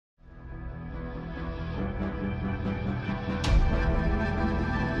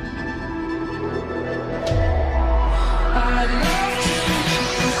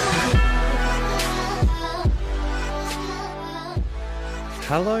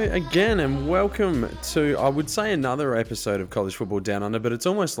Hello again and welcome to, I would say, another episode of College Football Down Under, but it's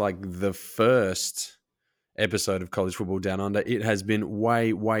almost like the first episode of College Football Down Under. It has been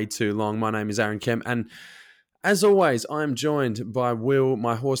way too long. My name is Aaron Kemp, and as always, I'm joined by Will.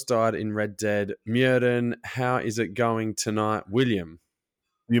 My horse died in Red Dead. Mjordan, how is it going tonight? William.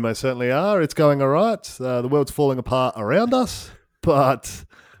 You most certainly are. It's going all right. The world's falling apart around us, but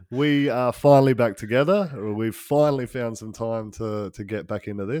we are finally back together. We've finally found some time to get back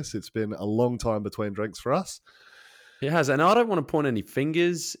into this. It's been a long time between drinks for us. It has, and I don't want to point any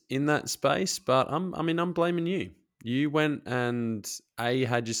fingers in that space, but I'm blaming you. You went and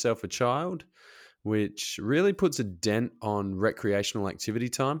had yourself a child, which really puts a dent on recreational activity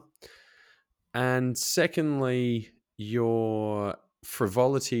time. And secondly, your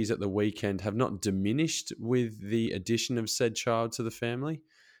frivolities at the weekend have not diminished with the addition of said child to the family.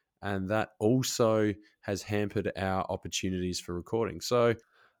 And that also has hampered our opportunities for recording. So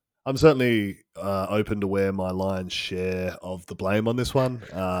I'm certainly open to wear my lion's share of the blame on this one.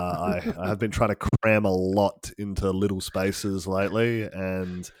 I have been trying to cram a lot into little spaces lately,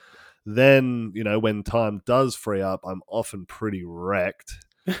 and then, when time does free up, I'm often pretty wrecked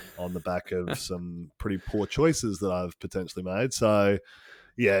on the back of some pretty poor choices that I've potentially made. So,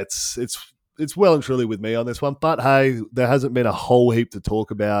 yeah, it's well and truly with me on this one. But hey, there hasn't been a whole heap to talk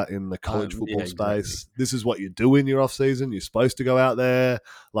about in the college football space. This is what you do in your off season. You're supposed to go out there.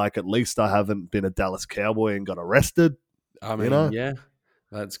 Like, at least I haven't been a Dallas Cowboy and got arrested. Yeah,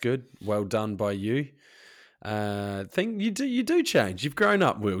 that's good. Well done by you. You do change. You've grown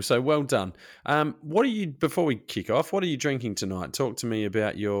up, Will. So well done. Before we kick off, what are you drinking tonight? Talk to me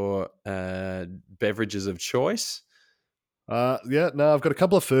about your beverages of choice. I've got a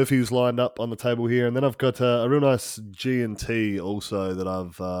couple of furfies lined up on the table here, and then I've got a real nice G&T also that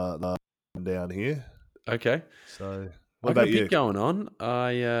I've down here. Okay. So I've got a bit going on.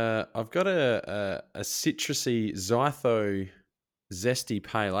 I've got a citrusy Zytho Zesty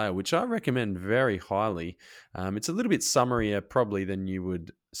Pale Ale, which I recommend very highly. It's a little bit summerier probably than you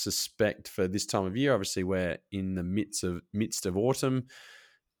would suspect for this time of year. Obviously, we're in the midst of autumn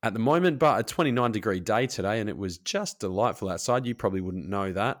at the moment, but a 29-degree day today, and it was just delightful outside. You probably wouldn't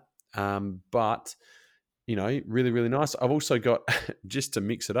know that, but really nice. I've also got, just to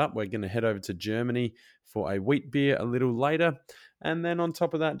mix it up, we're going to head over to Germany for a wheat beer a little later, and then on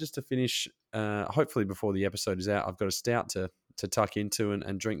top of that, just to finish, hopefully before the episode is out, I've got a stout to tuck into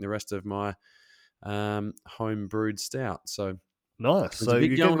and drink the rest of my home brewed stout. So nice. So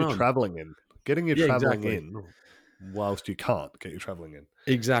you're getting your traveling in. In whilst you can't get your traveling in.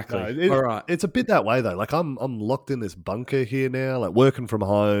 Exactly. No, all right. It's a bit that way though. Like I'm locked in this bunker here now, like working from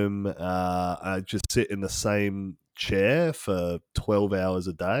home. I just sit in the same chair for 12 hours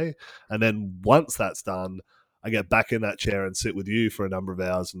a day. And then once that's done, I get back in that chair and sit with you for a number of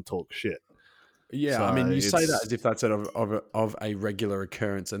hours and talk shit. Yeah, so you say that as if that's of a regular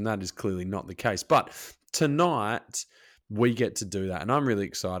occurrence, and that is clearly not the case. But tonight we get to do that, and I'm really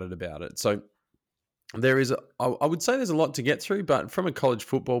excited about it. So I would say there's a lot to get through, but from a college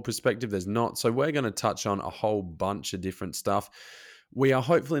football perspective, there's not. So we're going to touch on a whole bunch of different stuff. We are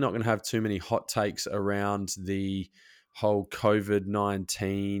hopefully not going to have too many hot takes around the whole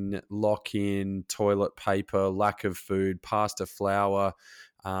COVID-19 lock-in, toilet paper, lack of food, pasta flour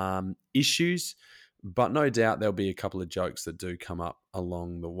issues, but no doubt there'll be a couple of jokes that do come up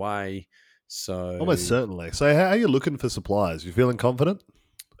along the way. So almost certainly. So how are you looking for supplies? You feeling confident?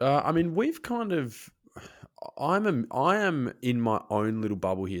 We've kind of. I am in my own little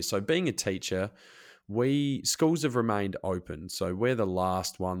bubble here. So being a teacher, schools have remained open. So we're the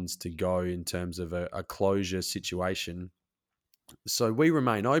last ones to go in terms of a closure situation. So we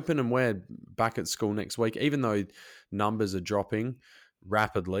remain open and we're back at school next week, even though numbers are dropping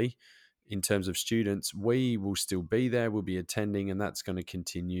rapidly in terms of students. We will still be there. We'll be attending, and that's going to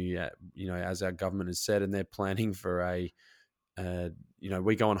continue, as our government has said, and they're planning for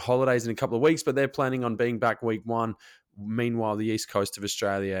we go on holidays in a couple of weeks, but they're planning on being back week 1. Meanwhile, the east coast of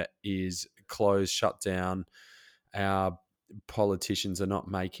Australia is closed, shut down. Our politicians are not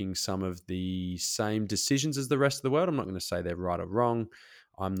making some of the same decisions as the rest of the world. I'm not going to say they're right or wrong.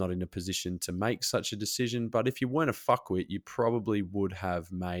 I'm not in a position to make such a decision, but if you weren't a fuckwit, you probably would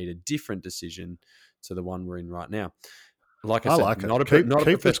have made a different decision to the one we're in right now. Like I said, like it.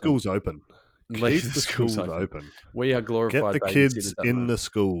 Keep the schools open. Keep the schools open. We are glorified. Get the kids in the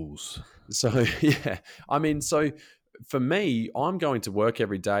schools. So, yeah. So for me, I'm going to work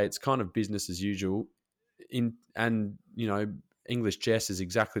every day. It's kind of business as usual. English Jess is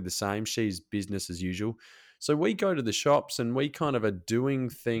exactly the same. She's business as usual. So we go to the shops and we kind of are doing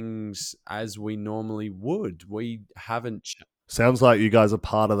things as we normally would. We haven't. Sounds like you guys are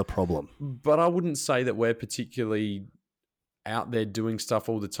part of the problem. But I wouldn't say that we're particularly out there doing stuff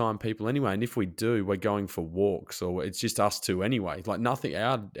all the time, people anyway. And if we do, we're going for walks, or it's just us two anyway. Like nothing,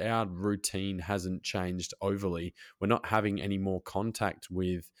 our routine hasn't changed overly. We're not having any more contact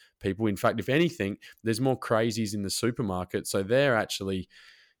with people. In fact, if anything, there's more crazies in the supermarket. So they're actually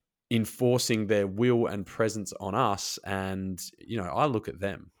enforcing their will and presence on us. And, I look at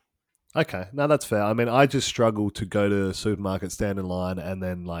them. Okay, no, that's fair. I mean, I just struggle to go to the supermarket, stand in line, and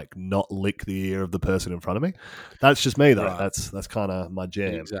then like not lick the ear of the person in front of me. That's just me, though. Right. That's kind of my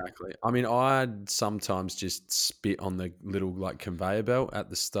jam. Exactly. I mean, I'd sometimes just spit on the little like conveyor belt at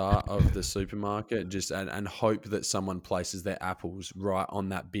the start of the supermarket, just and hope that someone places their apples right on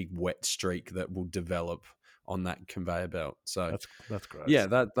that big wet streak that will develop on that conveyor belt. So That's gross. yeah,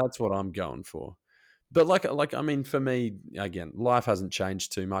 that's what I'm going for. But like I mean, for me, again, life hasn't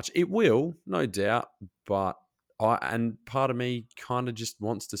changed too much. It will, no doubt, but and part of me kind of just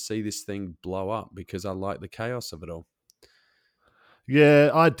wants to see this thing blow up because I like the chaos of it all.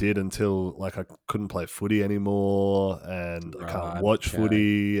 Yeah, I did until like I couldn't play footy anymore, and I can't Right. watch Okay.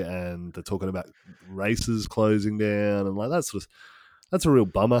 footy, and they're talking about races closing down, and like that's a real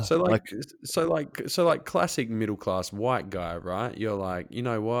bummer. So like classic middle class white guy, right? You're like, you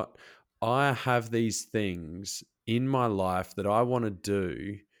know what? I have these things in my life that I want to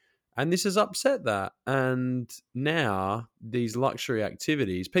do, and this has upset that. And now these luxury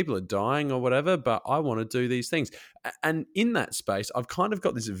activities, people are dying or whatever, but I want to do these things. And in that space, I've kind of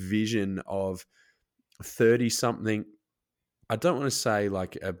got this vision of 30 something. I don't want to say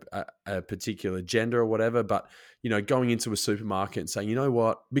like a particular gender or whatever, but going into a supermarket and saying, you know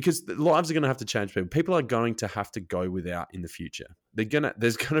what, because lives are going to have to change. People are going to have to go without in the future.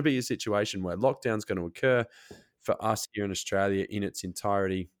 There's going to be a situation where lockdown's going to occur for us here in Australia in its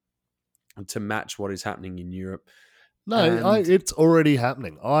entirety to match what is happening in Europe. No, it's already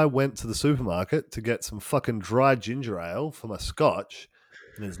happening. I went to the supermarket to get some fucking dry ginger ale for my scotch,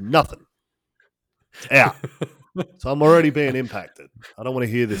 and there's nothing. It's out. So I'm already being impacted. I don't want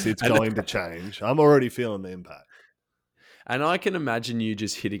to hear this. It's going to change. I'm already feeling the impact. And I can imagine you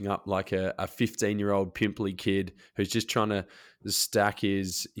just hitting up like a 15-year-old pimply kid who's just trying to stack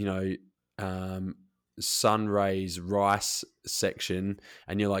his, Sunrays rice section.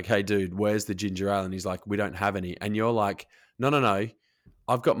 And you're like, hey, dude, where's the ginger ale? And he's like, we don't have any. And you're like, no,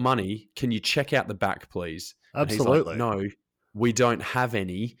 I've got money. Can you check out the back, please? Absolutely. And he's like, no, we don't have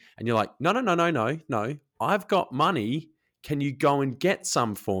any. And you're like, no. I've got money. Can you go and get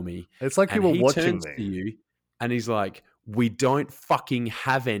some for me? It's like And you were he watching turns me. to you and he's like, we don't fucking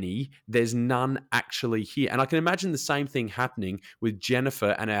have any. There's none actually here. And I can imagine the same thing happening with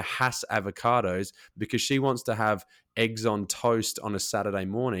Jennifer and her Hass avocados because she wants to have eggs on toast on a Saturday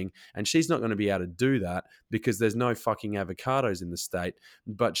morning. And she's not going to be able to do that because there's no fucking avocados in the state.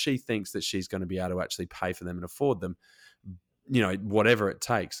 But she thinks that she's going to be able to actually pay for them and afford them, whatever it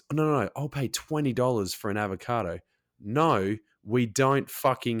takes. No. I'll pay $20 for an avocado. No, we don't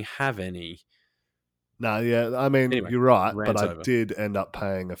fucking have any. No, yeah, I mean, Anyway, you're right, but I over. did end up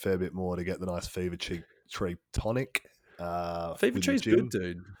paying a fair bit more to get the nice Fever Tree tonic. Fever Tree's good,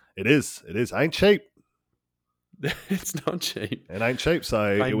 dude. It is. Ain't cheap. It's not cheap. It ain't cheap,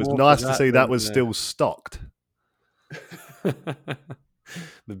 so Pay it was more nice for to see than, that was still stocked. The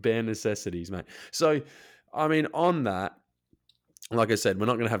bare necessities, mate. So, I mean, on that, like I said, we're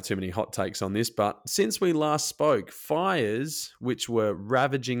not going to have too many hot takes on this, but since we last spoke, fires, which were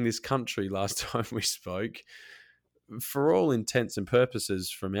ravaging this country last time we spoke, for all intents and purposes,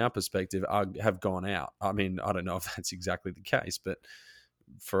 from our perspective, have gone out. I mean, I don't know if that's exactly the case, but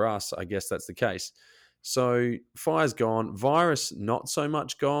for us, I guess that's the case. So fire's gone. Virus, not so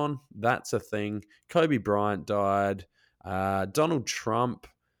much gone. That's a thing. Kobe Bryant died. Donald Trump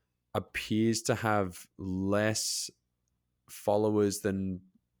appears to have less followers than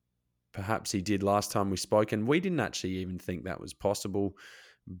perhaps he did last time we spoke, and we didn't actually even think that was possible,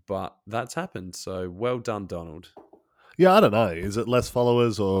 but that's happened. So well done, Donald. Yeah, I don't know. Is it less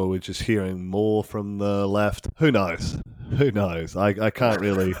followers, or we're just hearing more from the left? Who knows? I can't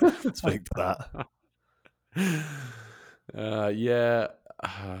really speak to that. Yeah.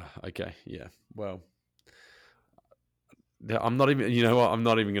 Okay. Yeah. Well, I'm not even. You know what? I'm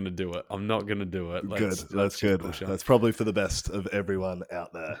not even going to do it. I'm not going to do it. That's good. That's probably for the best of everyone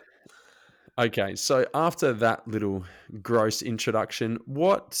out there. Okay, so after that little gross introduction,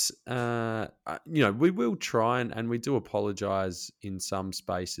 what we will try and we do apologize in some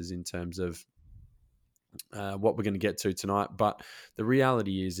spaces in terms of what we're going to get to tonight. But the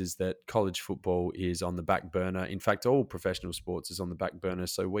reality is that college football is on the back burner. In fact, all professional sports is on the back burner.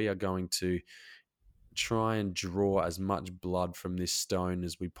 So we are going to try and draw as much blood from this stone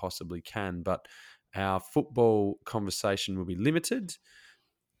as we possibly can. But our football conversation will be limited.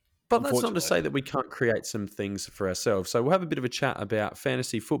 But that's not to say that we can't create some things for ourselves. So we'll have a bit of a chat about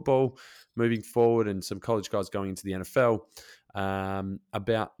fantasy football moving forward and some college guys going into the NFL,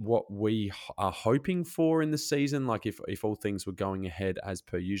 about what we are hoping for in the season, like if all things were going ahead as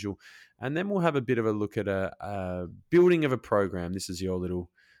per usual. And then we'll have a bit of a look at a building of a program. This is your little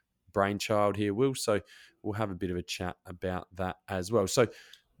brainchild here, Will. So we'll have a bit of a chat about that as well. So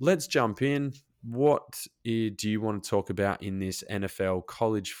let's jump in. What do you want to talk about in this NFL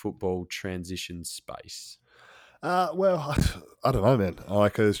college football transition space? Well, I don't know, man.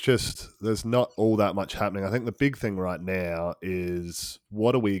 Like, there's not all that much happening. I think the big thing right now is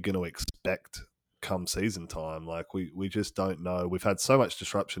what are we going to expect come season time? Like, we just don't know. We've had so much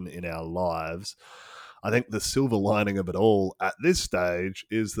disruption in our lives. I think the silver lining of it all at this stage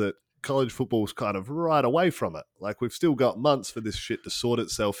is that college football's kind of right away from it. Like, we've still got months for this shit to sort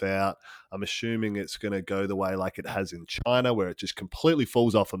itself out. I'm assuming it's going to go the way like it has in China, where it just completely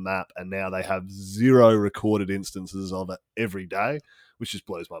falls off a map, and now they have 0 recorded instances of it every day, which just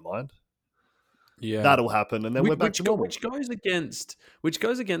blows my mind. Yeah, that'll happen, and then we're back to normal. Which goes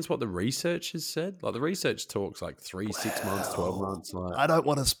against what the research has said. Like, the research talks like 3, 6 months, 12 months. Like, I don't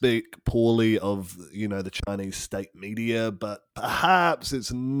want to speak poorly of the Chinese state media, but perhaps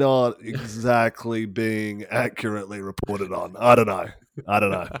it's not exactly being accurately reported on. I don't know.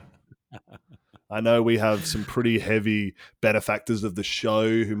 I know we have some pretty heavy benefactors of the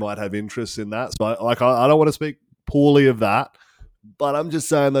show who might have interest in that. So I don't want to speak poorly of that. But I'm just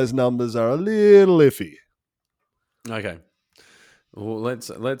saying those numbers are a little iffy. Okay. Well, let's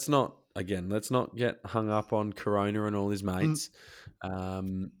not get hung up on Corona and all his mates.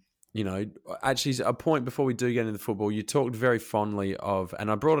 Actually, a point before we do get into football, you talked very fondly of, and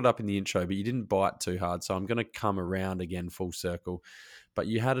I brought it up in the intro, but you didn't bite too hard, so I'm going to come around again full circle. But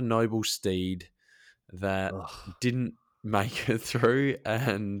you had a noble steed that didn't make it through,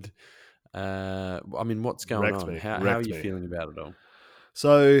 and what's going on? How are you feeling about it all?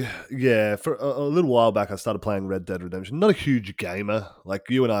 So, yeah, for a little while back, I started playing Red Dead Redemption. Not a huge gamer. Like,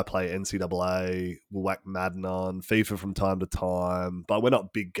 you and I play NCAA, we'll whack Madden on, FIFA from time to time, but we're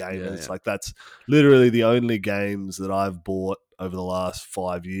not big gamers. Yeah. Like, that's literally the only games that I've bought over the last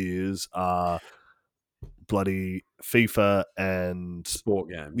 5 years are bloody FIFA and sport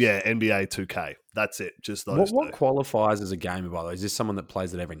games. Yeah, NBA 2K. That's it. Just those. What qualifies as a gamer, by the way? Is this someone that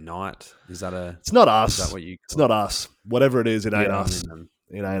plays it every night? Is that a? It's not us. Is that what you? It's not us. Whatever it is, it ain't us.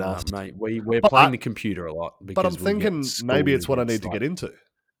 It ain't us, mate. We're playing the computer a lot. But I'm thinking maybe it's what I need to get into,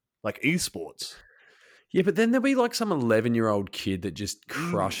 like esports. Yeah, but then there'll be like some 11-year-old kid that just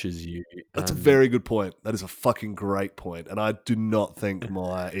crushes you. That's a very good point. That is a fucking great point, and I do not think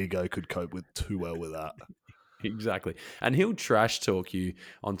my ego could cope with too well with that. Exactly. And he'll trash talk you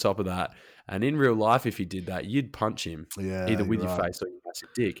on top of that. And in real life, if he did that, you'd punch him either with your face or your massive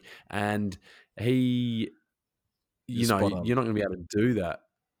dick. And you're not going to be able to do that.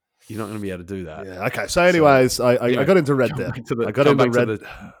 You're not going to be able to do that. Yeah. Okay. So anyways, I got into Red Dead. I got into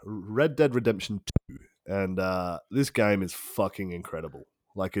Red Dead Redemption 2. And this game is fucking incredible.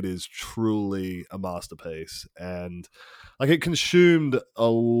 Like, it is truly a masterpiece, and like, it consumed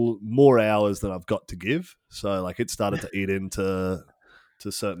more hours than I've got to give. So like, it started to eat into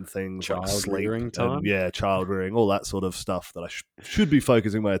certain things, child like sleep rearing time, child rearing, all that sort of stuff that I should be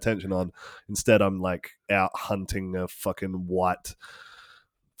focusing my attention on. Instead, I'm like out hunting a fucking white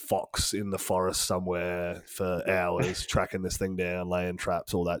fox in the forest somewhere for hours, tracking this thing down, laying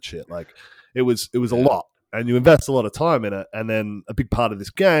traps, all that shit. Like, it was a lot. And you invest a lot of time in it. And then a big part of this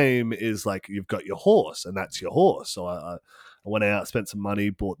game is like, you've got your horse, and that's your horse. So I went out, spent some money,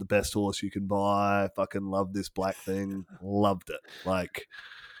 bought the best horse you can buy. Fucking loved this black thing. Loved it. Like,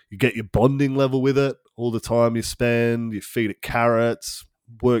 you get your bonding level with it all the time you spend. You feed it carrots,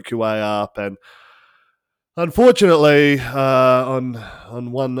 work your way up. And unfortunately,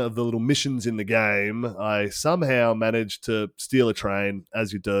 on one of the little missions in the game, I somehow managed to steal a train,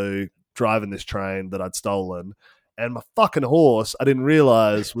 as you do, driving this train that I'd stolen, and my fucking horse, I didn't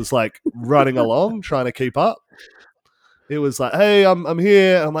realize, was like running along trying to keep up. It was like, hey, I'm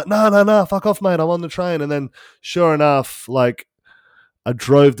here. I'm like, no, fuck off, mate, I'm on the train. And then sure enough, like, I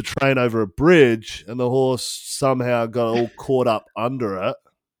drove the train over a bridge, and the horse somehow got all caught up under it,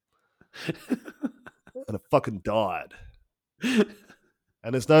 and it fucking died.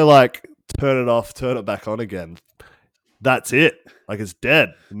 And there's no like, turn it off, turn it back on again. That's it. Like, it's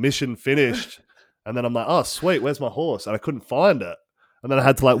dead. Mission finished. And then I'm like, oh, sweet, where's my horse? And I couldn't find it. And then I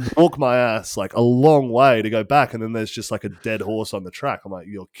had to like walk my ass like a long way to go back. And then there's just like a dead horse on the track. I'm like,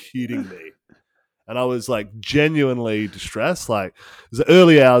 you're kidding me. And I was like genuinely distressed. Like it was the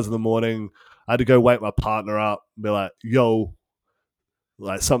early hours of the morning. I had to go wake my partner up and be like, yo,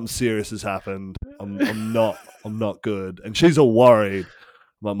 like something serious has happened. I'm not good. And she's all worried.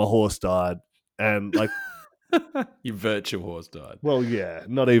 Like my horse died. And like, Your virtual horse died. well, yeah,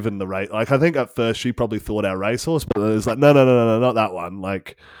 not even the race. Like I think at first she probably thought our racehorse, but it was like, no, not that one.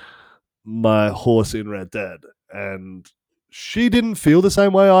 Like my horse in Red Dead. And she didn't feel the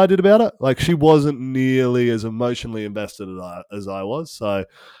same way I did about it. Like she wasn't nearly as emotionally invested as I was. So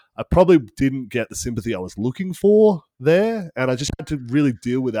I probably didn't get the sympathy I was looking for there. And I just had to really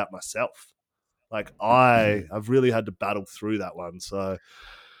deal with that myself. Like I've really had to battle through that one. So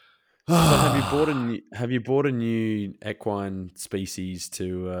have you bought a new equine species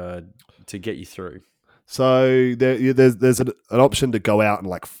to get you through? So there's an option to go out and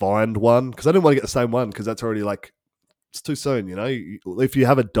like find one, because I didn't want to get the same one because that's already like it's too soon. You know, if you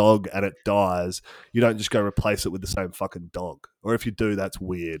have a dog and it dies, you don't just go replace it with the same fucking dog. Or if you do, that's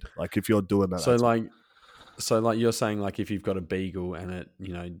weird. Like if you're doing that, so like you're saying, like if you've got a beagle and it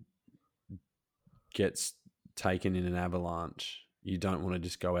gets taken in an avalanche, you don't want to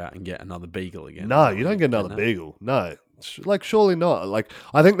just go out and get another beagle again. No, you don't get another beagle. No, like surely not. Like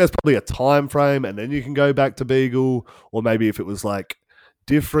I think there's probably a time frame, and then you can go back to beagle, or maybe if it was like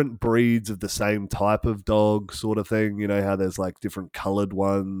different breeds of the same type of dog, sort of thing. You know how there's like different colored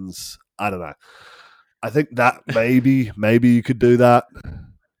ones. I don't know. I think that maybe you could do that,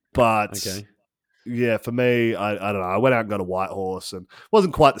 but okay. Yeah, for me, I don't know. I went out and got a white horse, and it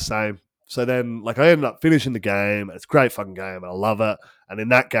wasn't quite the same. So then, like, I ended up finishing the game. It's a great fucking game, and I love it. And in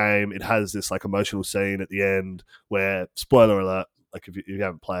that game, it has this like emotional scene at the end where, spoiler alert, like if you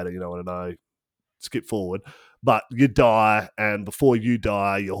haven't played it, you don't want to know. Skip forward, but you die, and before you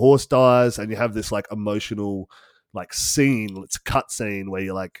die, your horse dies, and you have this like emotional, like scene. It's a cut scene where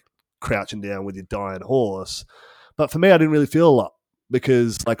you're like crouching down with your dying horse. But for me, I didn't really feel a lot,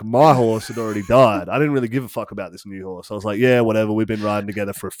 because like my horse had already died. I didn't really give a fuck about this new horse. I was like, yeah, whatever. We've been riding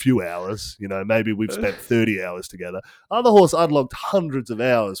together for a few hours. You know, maybe we've spent 30 hours together. Other horse I'd logged hundreds of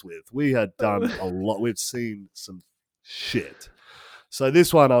hours with. We had done a lot. We'd seen some shit. So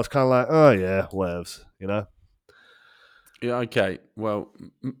this one, I was kind of like, oh yeah, whatevs, you know? Yeah, okay. Well,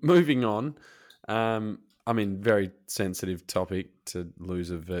 moving on. I mean, very sensitive topic to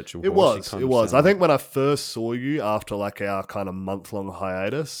lose a virtual horse. It was. I think when I first saw you after like our kind of month-long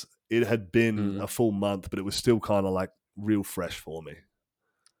hiatus, it had been a full month, but it was still kind of like real fresh for me.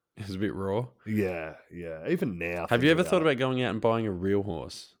 It was a bit raw. Yeah. Even now. Have you ever thought about going out and buying a real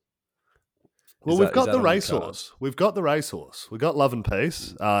horse? Well, we've got the racehorse. We've got the racehorse. We got Love and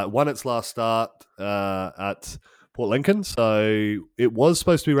Peace. Won its last start at Port Lincoln, so it was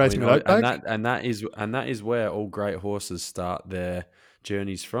supposed to be racing at Oakbank. And that is where all great horses start their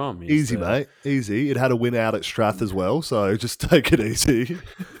journeys from. Easy, mate. Easy. It had a win out at Strath as well, so just take it easy.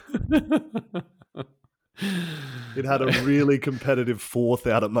 It had a really competitive fourth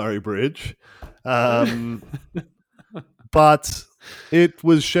out at Murray Bridge. But it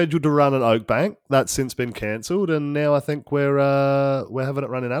was scheduled to run at Oakbank. That's since been cancelled, and now I think we're having it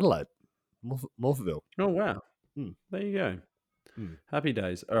run in Adelaide, Morphettville. Oh wow! There you go. Happy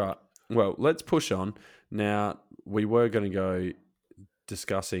days. All right. Well, let's push on. Now we were going to go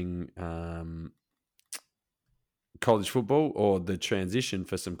discussing college football, or the transition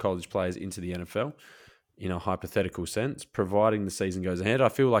for some college players into the NFL. In a hypothetical sense, providing the season goes ahead. I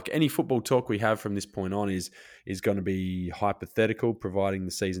feel like any football talk we have from this point on is going to be hypothetical, providing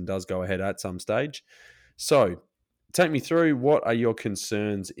the season does go ahead at some stage. So, take me through, what are your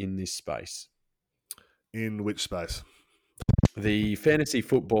concerns in this space? In which space? The fantasy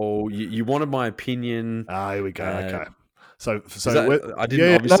football. You wanted my opinion. Here we go. Okay. So I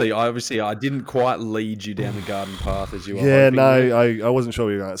didn't quite lead you down the garden path as you were. Yeah, I wasn't sure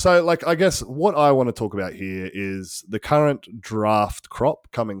where you were going. So, like, I guess what I want to talk about here is the current draft crop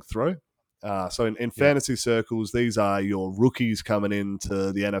coming through. So in fantasy circles, these are your rookies coming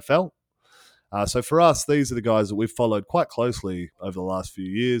into the NFL. So for us, these are the guys that we've followed quite closely over the last few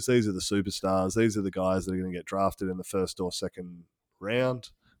years. These are the superstars. These are the guys that are going to get drafted in the first or second round,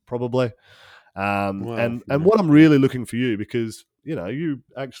 probably. And what I'm really looking for you, because you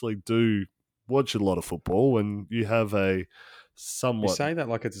actually do watch a lot of football, and you have a somewhat. You say that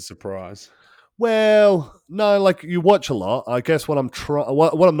like it's a surprise. Well, no, like you watch a lot. I guess what I'm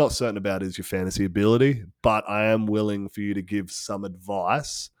not certain about is your fantasy ability, but I am willing for you to give some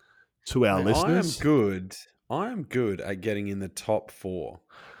advice to our listeners. I am good at getting in the top 4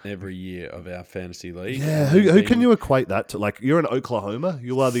 every year of our fantasy league. Yeah, who can you equate that to? Like, you're in Oklahoma.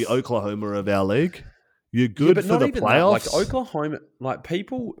 You are the Oklahoma of our league. You're Yeah, good but for not the even that. Like playoffs. Oklahoma, like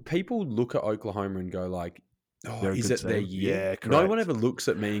people look at Oklahoma and go like, "Oh, They're a is good it their team. year?" Yeah, No one correct. ever looks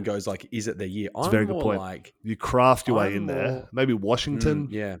at me and goes like, "Is it their year?" It's a I'm very good more point. like, You craft your way I'm in there. more, Maybe Washington.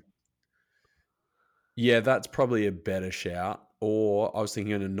 yeah, yeah. That's probably a better shout. Or I was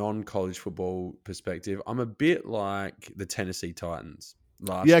thinking in a non-college football perspective, I'm a bit like the Tennessee Titans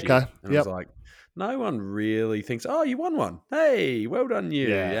Yeah, last okay. year, and I was Yep. like, no one really thinks, "Oh, you won one. Hey, well done you."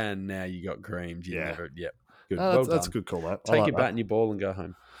 Yeah. And now you got creamed. You Yeah. never, yep, good, No, well that's a done. good call, mate. I Take like your that. bat and your ball and go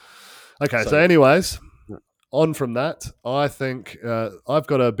home. Okay, so So, anyways, on from that, I think I've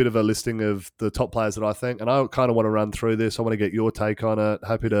got a bit of a listing of the top players that I think, and I kind of want to run through this. I want to get your take on it.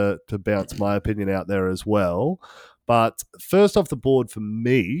 Happy to bounce my opinion out there as well. But first off the board for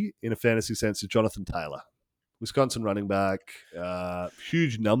me, in a fantasy sense, is Jonathan Taylor, Wisconsin running back.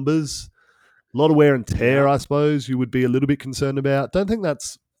 Huge numbers, a lot of wear and tear. yeah, I suppose you would be a little bit concerned about. Don't think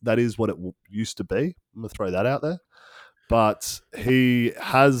that is what it used to be. I'm gonna throw that out there, but he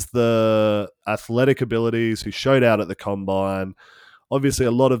has the athletic abilities. He showed out at the combine. Obviously,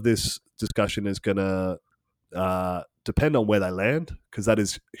 a lot of this discussion is going to depend on where they land, because that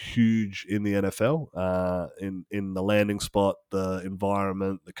is huge in the NFL, in the landing spot, the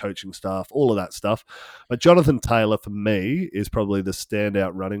environment, the coaching staff, all of that stuff. But Jonathan Taylor, for me, is probably the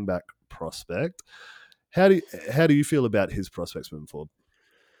standout running back prospect. How do you feel about his prospects moving forward?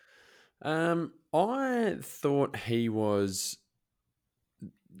 I thought he was,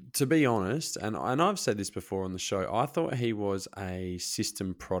 to be honest, and I've said this before on the show. I thought he was a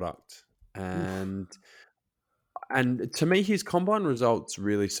system product, Oof. and to me, his combine results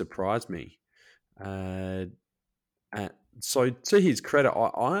really surprised me. Uh, so to his credit,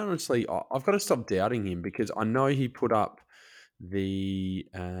 I honestly, I've got to stop doubting him, because I know he put up the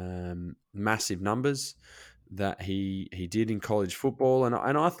massive numbers that he did in college football, and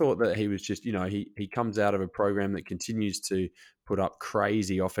I thought that he was just, he comes out of a program that continues to put up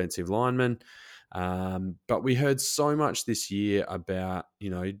crazy offensive linemen. But we heard so much this year about,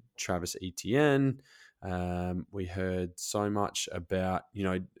 Travis Etienne. We heard so much about,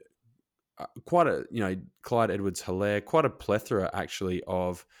 quite a, Clyde Edwards-Helaire, quite a plethora actually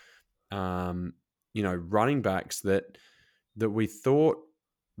of, um, running backs that we thought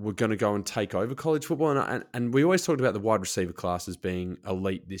were going to go and take over college football. And we always talked about the wide receiver class as being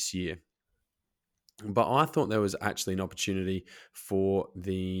elite this year. But I thought there was actually an opportunity for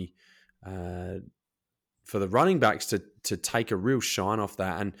the uh, running backs to take a real shine off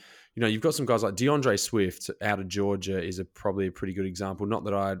that. And you've got some guys like DeAndre Swift out of Georgia is probably a pretty good example. Not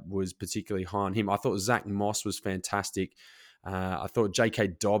that I was particularly high on him. I thought Zach Moss was fantastic. I thought J.K.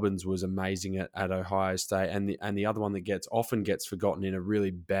 Dobbins was amazing at Ohio State, and the other one that often gets forgotten in a really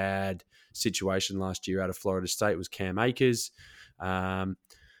bad situation last year out of Florida State was Cam Akers.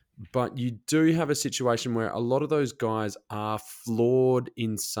 But you do have a situation where a lot of those guys are flawed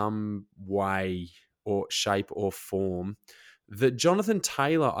in some way or shape or form that Jonathan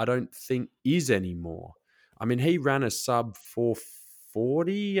Taylor, I don't think, is anymore. I mean, he ran a sub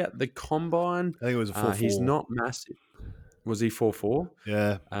 440 at the combine. I think it was a 4 He's 4. not massive. Was he 4.4?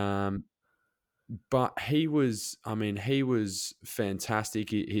 Yeah. But he was fantastic.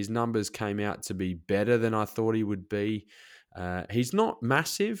 His numbers came out to be better than I thought he would be. He's not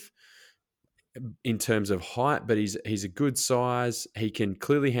massive in terms of height, but he's a good size. He can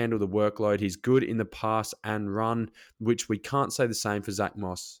clearly handle the workload. He's good in the pass and run, which we can't say the same for Zach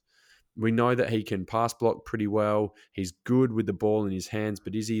Moss. We know that he can pass block pretty well. He's good with the ball in his hands,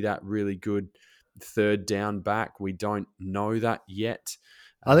 but is he that really good third down back? We don't know that yet.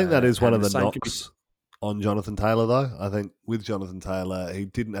 I think that is one And of the the same can be. knocks on Jonathan Taylor, though. I think with Jonathan Taylor, he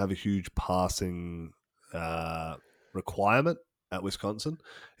didn't have a huge passing requirement at Wisconsin.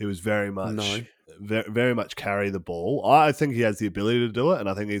 He was very No. much carry the ball. I think he has the ability to do it, and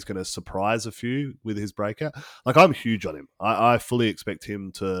I think he's going to surprise a few with his breakout. Like, I'm huge on him. I fully expect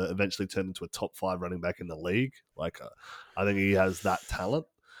him to eventually turn into a top 5 running back in the league. Like, I think he has that talent.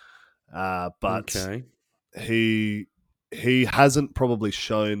 But Okay. he hasn't probably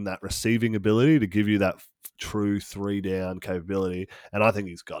shown that receiving ability to give you that true 3-down capability, and I think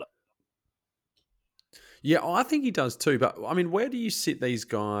he's got it. Yeah, I think he does too. But I mean, where do you sit these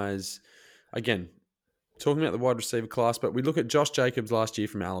guys? Again, talking about the wide receiver class, but we look at Josh Jacobs last year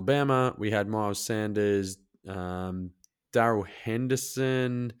from Alabama. We had Miles Sanders, Darrell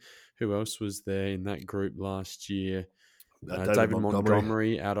Henderson. Who else was there in that group last year? David David Montgomery.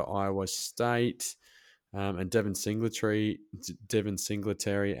 Montgomery out of Iowa State, and Devin Singletary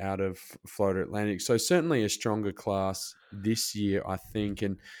out of Florida Atlantic. So certainly a stronger class this year, I think.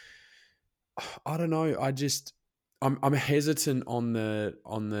 And I don't know. I'm hesitant on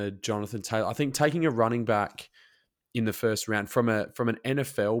the Jonathan Taylor. I think taking a running back in the first round from an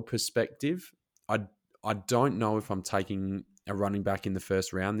NFL perspective, I I don't know if I'm taking a running back in the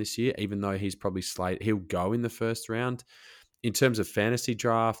first round this year, even though he's probably slated. He'll go in the first round. In terms of fantasy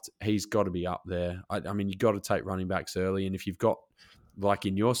draft, he's got to be up there. I mean, you've got to take running backs early. And if you've got, like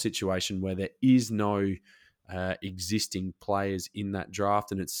in your situation, where there is no existing players in that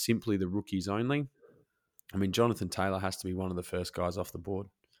draft and it's simply the rookies only, I mean, Jonathan Taylor has to be one of the first guys off the board.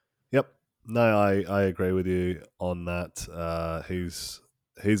 Yep. No, I agree with you on that. He's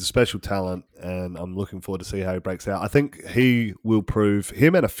a special talent, and I'm looking forward to see how he breaks out. I think him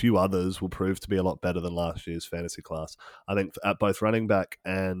and a few others will prove to be a lot better than last year's fantasy class. I think at both running back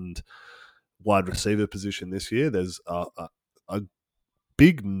and wide receiver position this year, there's a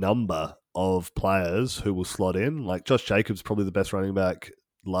big number of players who will slot in. Like Josh Jacobs, probably the best running back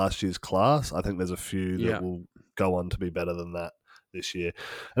last year's class. I think there's a few that will go on to be better than that this year.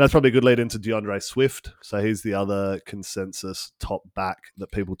 And that's probably a good lead into DeAndre Swift. So he's the other consensus top back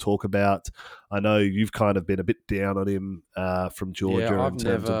that people talk about. I know you've kind of been a bit down on him from Georgia in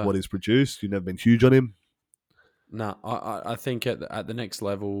terms of what he's produced. You've never been huge on him. No, I think at the next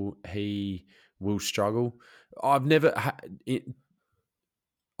level he will struggle. I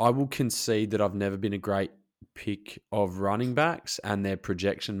will concede that I've never been a great pick of running backs and their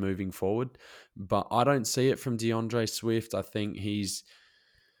projection moving forward, but I don't see it from DeAndre Swift. I think he's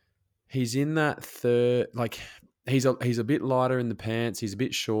in that third, like he's a bit lighter in the pants. He's a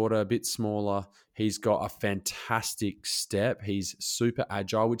bit shorter, a bit smaller. He's got a fantastic step. He's super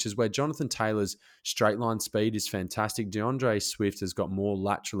agile, which is where Jonathan Taylor's straight line speed is fantastic. DeAndre Swift has got more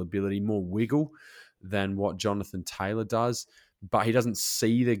lateral ability, more wiggle than what Jonathan Taylor does, but he doesn't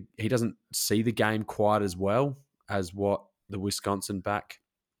see the game quite as well as what the Wisconsin back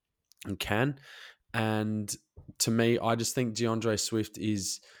can. And to me, I just think DeAndre Swift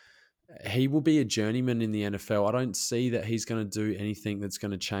he will be a journeyman in the NFL. I don't see that he's going to do anything that's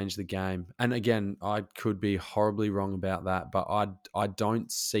going to change the game. And again, I could be horribly wrong about that, but I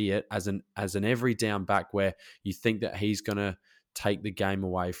don't see it as an every down back where you think that he's going to take the game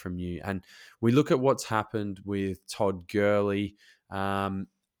away from you. And we look at what's happened with Todd Gurley, and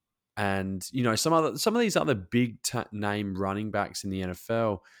some of these other big name running backs in the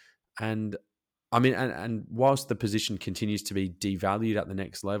NFL. And I mean, and whilst the position continues to be devalued at the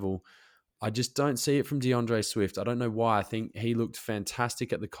next level, I just don't see it from DeAndre Swift. I don't know why. I think he looked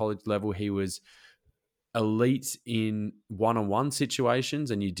fantastic at the college level. He was elite in one-on-one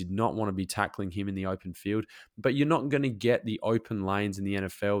situations, and you did not want to be tackling him in the open field. But you're not going to get the open lanes in the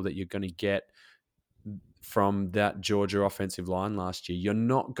NFL that you're going to get from that Georgia offensive line last year. You're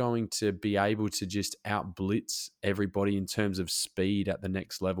not going to be able to just out-blitz everybody in terms of speed at the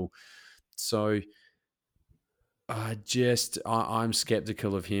next level. So I'm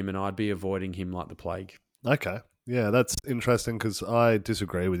skeptical of him, and I'd be avoiding him like the plague. Okay. Yeah, that's interesting because I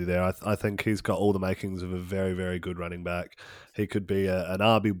disagree with you there. I think he's got all the makings of a very, very good running back. He could be an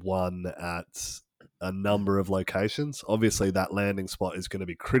RB1 at a number of locations. Obviously, that landing spot is going to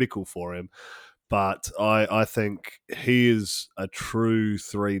be critical for him, but I think he is a true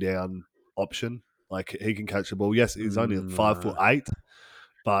 3-down option. Like, he can catch the ball. Yes, he's only 5'8",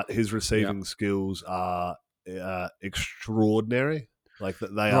 but his receiving skills are extraordinary. Like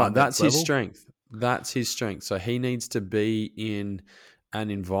they are. That's his strength. That's his strength. So he needs to be in an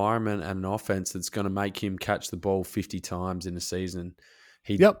environment and an offense that's going to make him catch the ball 50 times in a season.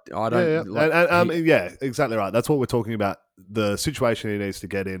 Yeah, exactly right. That's what we're talking about. The situation he needs to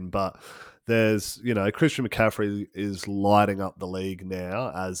get in, but there's, Christian McCaffrey is lighting up the league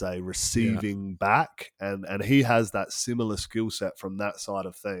now as a receiving back, and he has that similar skill set from that side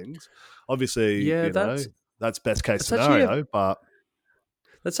of things. Obviously, that's best case scenario, but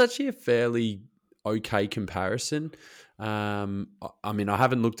that's actually a fairly okay comparison. I mean, I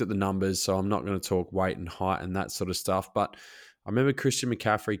haven't looked at the numbers, so I'm not going to talk weight and height and that sort of stuff, but I remember Christian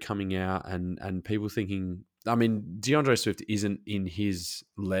McCaffrey coming out and people thinking, I mean, DeAndre Swift isn't in his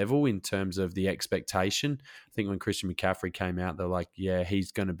level in terms of the expectation. I think when Christian McCaffrey came out, they're like, yeah,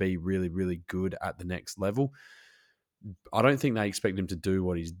 he's going to be really, really good at the next level. I don't think they expect him to do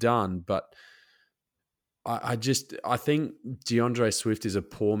what he's done, but I think DeAndre Swift is a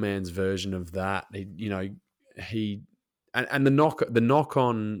poor man's version of that. And the knock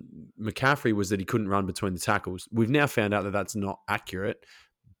on McCaffrey was that he couldn't run between the tackles. We've now found out that that's not accurate,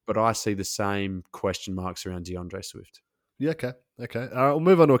 but I see the same question marks around DeAndre Swift. Yeah, okay. All right, we'll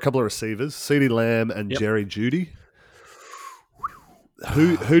move on to a couple of receivers, CeeDee Lamb and Jerry Jeudy.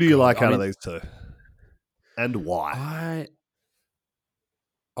 Who do you like out of these two? And why?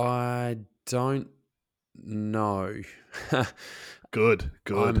 I don't No. Good,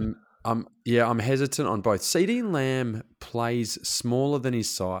 good. I'm hesitant on both. CD Lamb plays smaller than his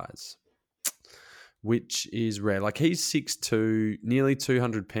size, which is rare. Like he's 6'2", nearly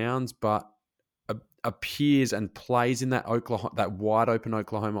 200 pounds, but appears and plays in that that wide open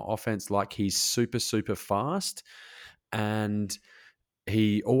Oklahoma offense like he's super, super fast. And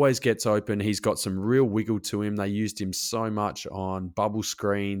he always gets open. He's got some real wiggle to him. They used him so much on bubble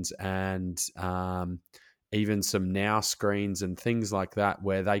screens and even some now screens and things like that,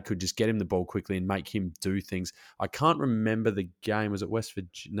 where they could just get him the ball quickly and make him do things. I can't remember the game. Was it West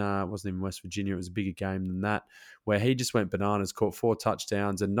Virginia? No, it wasn't even West Virginia. It was a bigger game than that, where he just went bananas, caught 4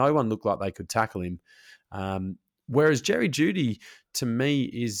 touchdowns, and no one looked like they could tackle him. Whereas Jerry Jeudy, to me,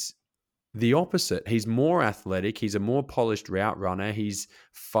 is the opposite. He's more athletic. He's a more polished route runner. He's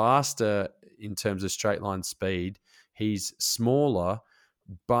faster in terms of straight line speed. He's smaller,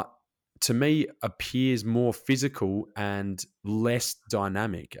 but to me appears more physical and less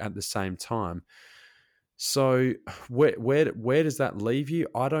dynamic at the same time. So where does that leave you?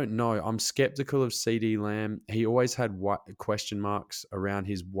 I don't know. I'm skeptical of CD Lamb. He always had question marks around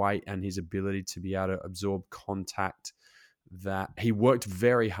his weight and his ability to be able to absorb contact that he worked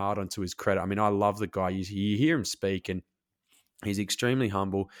very hard on, to his credit. I mean, I love the guy. You hear him speak and he's extremely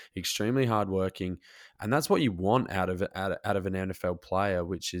humble, extremely hardworking, and that's what you want out of an NFL player,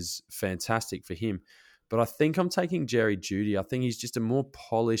 which is fantastic for him. But I think I'm taking Jerry Jeudy. I think he's just a more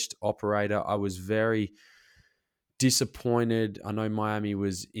polished operator. I was very disappointed. I know Miami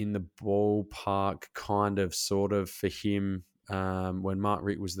was in the ballpark, kind of, sort of, for him when Mark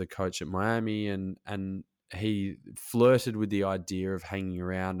Richt was the coach at Miami, and he flirted with the idea of hanging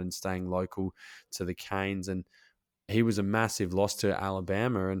around and staying local to the Canes, and he was a massive loss to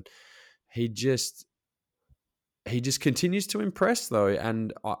Alabama, and he just continues to impress, though,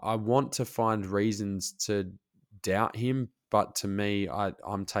 and I want to find reasons to doubt him, but to me,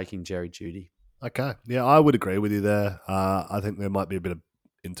 I'm taking Jerry Jeudy. Okay. Yeah, I would agree with you there. I think there might be a bit of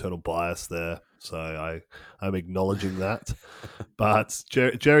internal bias there, so I'm acknowledging that. But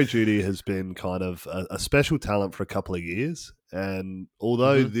Jerry Jeudy has been kind of a special talent for a couple of years, and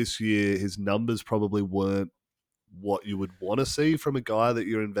although this year his numbers probably weren't what you would want to see from a guy that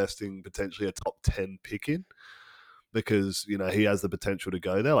you're investing potentially a top 10 pick in, because he has the potential to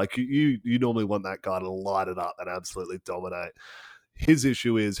go there. Like you normally want that guy to light it up and absolutely dominate. His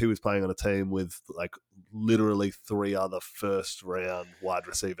issue is he was playing on a team with like literally 3 other first round wide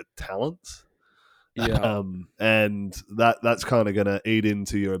receiver talents. Yeah. And that's kind of going to eat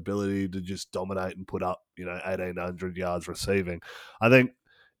into your ability to just dominate and put up 1,800 yards receiving. I think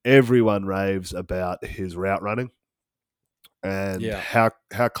everyone raves about his route running and how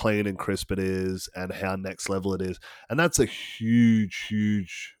clean and crisp it is and how next level it is. And that's a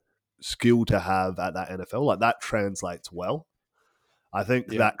huge skill to have at that NFL. Like that translates well. I think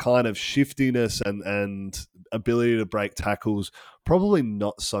that kind of shiftiness and ability to break tackles, probably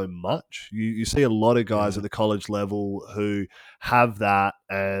not so much. You see a lot of guys at the college level who have that,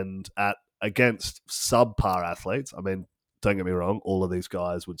 and against subpar athletes. I mean, don't get me wrong, all of these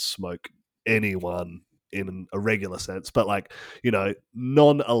guys would smoke anyone in a regular sense, but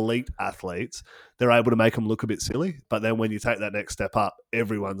non-elite athletes, they're able to make them look a bit silly. But then when you take that next step up,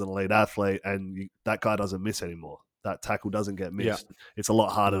 everyone's an elite athlete, and that guy doesn't miss anymore. That tackle doesn't get missed. Yeah. It's a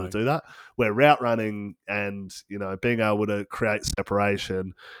lot harder to do that. Where route running and being able to create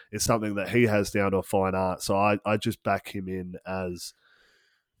separation is something that he has down to a fine art. So I just back him in as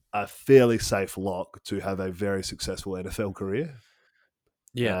a fairly safe lock to have a very successful NFL career.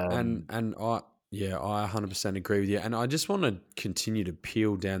 Yeah, and I 100% agree with you. And I just want to continue to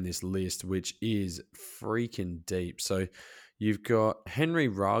peel down this list, which is freaking deep. So you've got Henry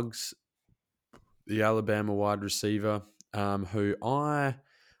Ruggs, the Alabama wide receiver, who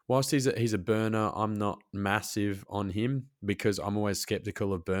whilst he's a burner, I'm not massive on him because I'm always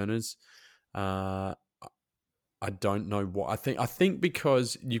skeptical of burners. I don't know what I think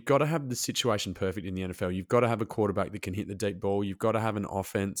because you've got to have the situation perfect in the NFL. You've got to have a quarterback that can hit the deep ball. You've got to have an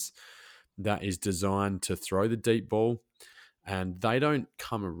offense that is designed to throw the deep ball, and they don't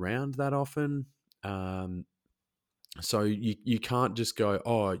come around that often. So you can't just go,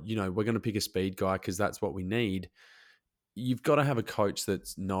 we're going to pick a speed guy because that's what we need. You've got to have a coach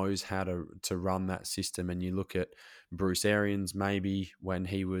that knows how to run that system. And you look at Bruce Arians, maybe when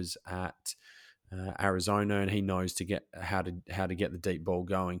he was at Arizona, and he knows how to get the deep ball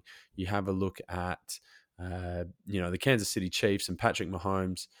going. You have a look at the Kansas City Chiefs and Patrick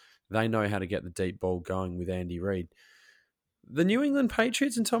Mahomes. They know how to get the deep ball going with Andy Reid. The New England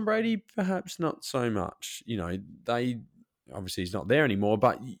Patriots and Tom Brady, perhaps not so much. They obviously he's not there anymore,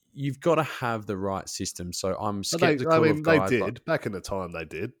 but you've got to have the right system. So I'm But they, I skeptical of mean, they guys like, did back in the time. They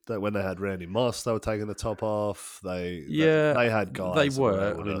did that when they had Randy Moss. They were taking the top off. yeah, They had they guys that were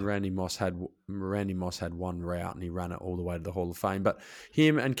were. able I mean, to. Randy Moss had one route and he ran it all the way to the Hall of Fame. But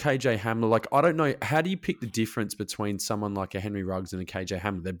him and KJ Hamler, like, I don't know, how do you pick the difference between someone like a Henry Ruggs and a KJ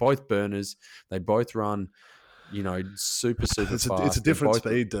Hamler? They're both burners. They both run, super It's fast. a They're different both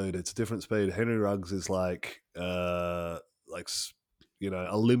speed, dude. It's a different speed. Henry Ruggs is like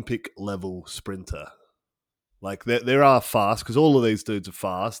Olympic level sprinter. Like there are fast because all of these dudes are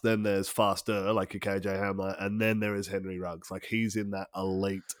fast. Then there's faster like your KJ Hamler, and then there is Henry Ruggs. Like he's in that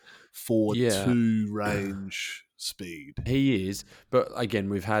elite 4.2 range speed. He is, but again,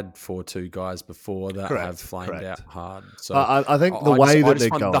 we've had 4-2 guys before that have flamed out Correct. hard. So I think the way that they're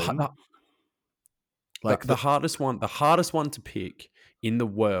going, like the hardest one to pick in the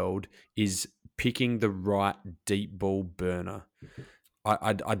world is picking the right deep ball burner.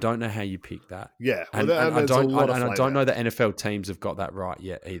 I don't know how you pick that. Yeah, and I don't know that NFL teams have got that right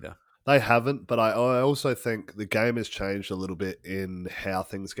yet either. They haven't, but I also think the game has changed a little bit in how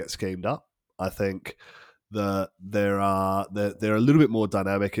things get schemed up. I think they're a little bit more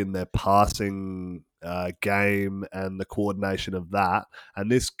dynamic in their passing game and the coordination of that,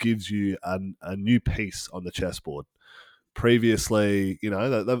 and this gives you a new piece on the chessboard. Previously,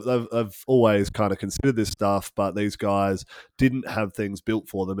 they've always kind of considered this stuff, but these guys didn't have things built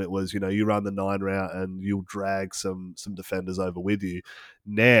for them. It was, you run the 9 route and you'll drag some defenders over with you.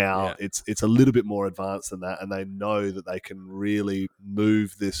 Now it's a little bit more advanced than that, and they know that they can really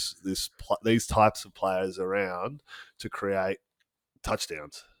move these types of players around to create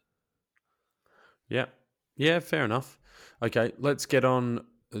touchdowns. Yeah, fair enough. Okay, let's get on.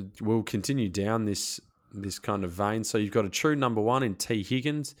 We'll continue down this kind of vein. So you've got a true number one in T.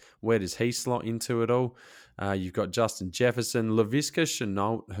 Higgins. Where does he slot into it all? You've got Justin Jefferson, Laviska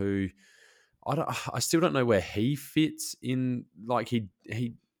Shenault, who I still don't know where he fits in. Like he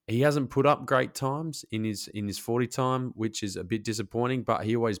hasn't put up great times in his 40 time, which is a bit disappointing, but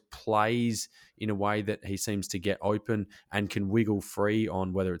he always plays in a way that he seems to get open and can wiggle free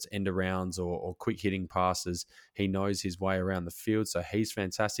on whether it's end arounds or quick hitting passes. He knows his way around the field, so he's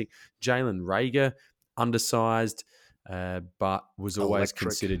fantastic. Jalen Reagor, undersized, but was always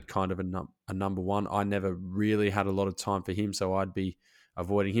considered kind of a number one. I never really had a lot of time for him, so I'd be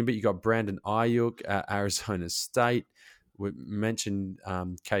avoiding him. But you got Brandon Ayuk at Arizona State. We mentioned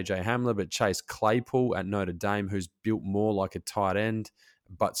KJ Hamler, but Chase Claypool at Notre Dame, who's built more like a tight end,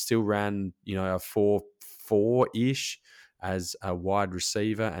 but still ran a 4-4-ish as a wide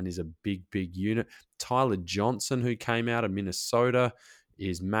receiver and is a big unit. Tyler Johnson, who came out of Minnesota,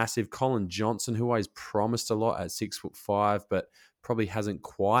 is massive. Colin Johnson, who always promised a lot at 6'5", but probably hasn't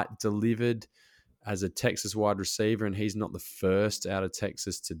quite delivered as a Texas wide receiver, and he's not the first out of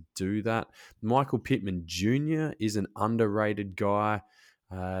Texas to do that. Michael Pittman Jr. is an underrated guy,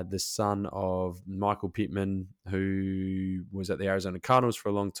 the son of Michael Pittman, who was at the Arizona Cardinals for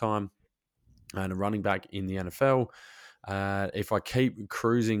a long time and a running back in the NFL. If I keep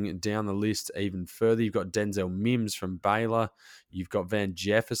cruising down the list even further, you've got Denzel Mims from Baylor. You've got Van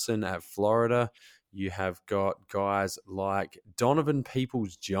Jefferson at Florida. You have got guys like Donovan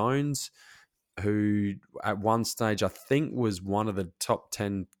Peoples-Jones, who at one stage I think was one of the top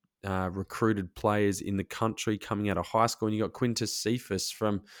 10 recruited players in the country coming out of high school. And you got Quintus Cephas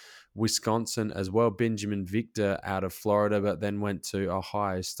from Wisconsin as well. Benjamin Victor out of Florida, but then went to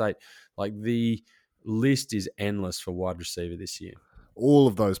Ohio State. Like, the list is endless for wide receiver this year. All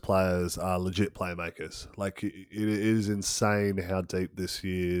of those players are legit playmakers. Like, it is insane how deep this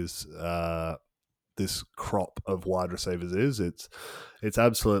year's this crop of wide receivers is. It's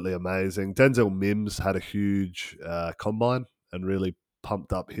absolutely amazing. Denzel Mims had a huge combine and really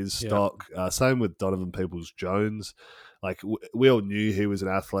pumped up his stock. Same with Donovan Peoples-Jones. Like, we all knew he was an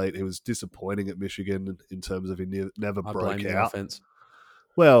athlete. He was disappointing at Michigan in terms of he never broke out. Offense.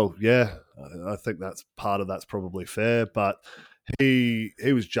 Well, yeah, I think that's probably fair, but he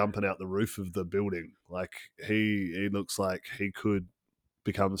was jumping out the roof of the building. Like, he looks like he could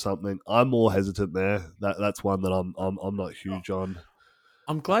become something. I'm more hesitant there. That's one that I'm not huge on.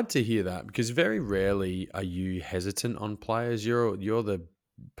 I'm glad to hear that, because very rarely are you hesitant on players. You're the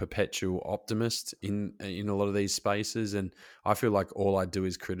perpetual optimist in a lot of these spaces, and I feel like all I do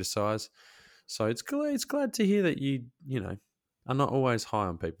is criticize. So it's glad to hear that you are not always high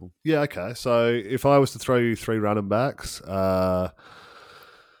on people. Yeah, okay. So if I was to throw you 3 running backs,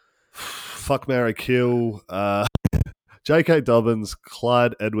 fuck, marry, kill, J.K. Dobbins,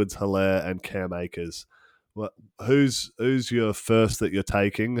 Clyde Edwards-Helaire, and Cam Akers. Who's your first that you're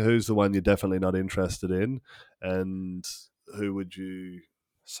taking? Who's the one you're definitely not interested in? And who would you?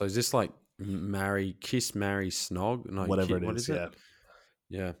 So is this like kiss, marry, snog? No, Whatever it what is, is it?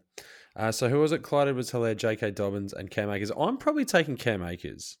 yeah. Yeah. So who was it? Clyde Edwards-Helaire, J.K. Dobbins, and Cam Akers. I'm probably taking Cam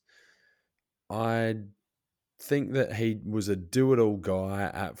Akers. I think that he was a do-it-all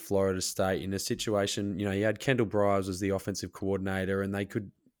guy at Florida State in a situation. You know, he had Kendall Briles as the offensive coordinator,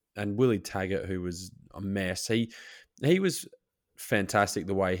 and Willie Taggart, who was a mess. He was fantastic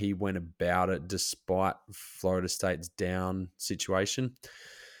the way he went about it, despite Florida State's down situation.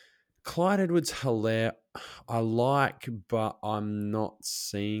 Clyde Edwards-Helaire, I like, but I'm not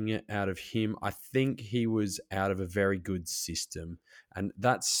seeing it out of him. I think he was out of a very good system, and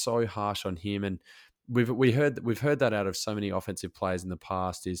that's so harsh on him. And we've heard that out of so many offensive players in the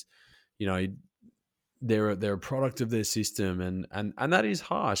past. Is, you know, they're a product of their system, and that is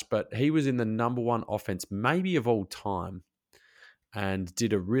harsh. But he was in the number one offense maybe of all time, and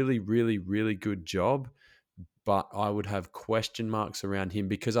did a really, really, really good job. But I would have question marks around him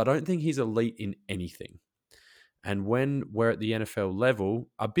because I don't think he's elite in anything. And when we're at the NFL level,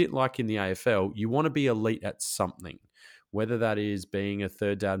 a bit like in the AFL, you want to be elite at something, whether that is being a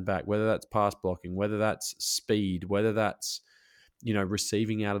third down back, whether that's pass blocking, whether that's speed, whether that's, you know,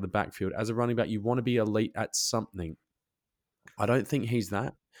 receiving out of the backfield. As a running back, you want to be elite at something. I don't think he's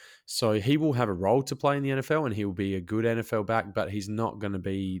that. So he will have a role to play in the NFL and he will be a good NFL back, but he's not going to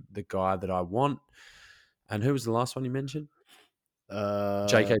be the guy that I want. And who was the last one you mentioned?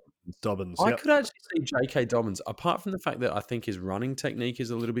 J.K. Dobbins. I Yep. could actually see J.K. Dobbins, apart from the fact that I think his running technique is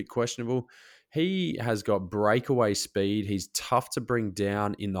a little bit questionable. He has got breakaway speed. He's tough to bring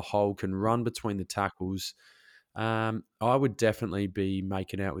down in the hole, can run between the tackles. I would definitely be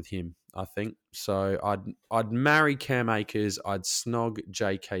making out with him, I think. So I'd marry Cam Akers, I'd snog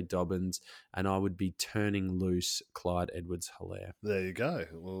J.K. Dobbins, and I would be turning loose Clyde Edwards-Helaire. There you go.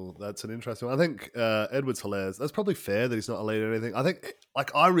 Well, that's an interesting one. I think Edwards-Helaire, that's probably fair that he's not elite or anything. I think,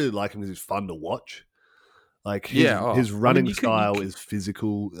 like, I really like him because he's fun to watch. Like, his running style is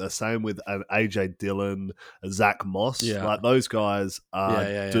physical. Same with an AJ Dillon, a Zach Moss. Yeah. Like, those guys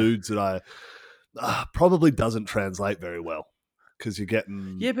are dudes that I probably doesn't translate very well because you're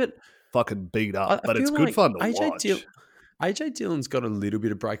getting fucking beat up. But it's good fun to watch. AJ Dillon's got a little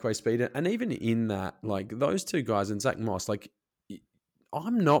bit of breakaway speed, and even in that, like those two guys and Zach Moss, like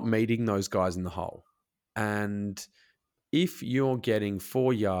I'm not meeting those guys in the hole. And if you're getting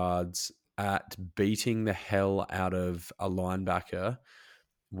 4 yards at beating the hell out of a linebacker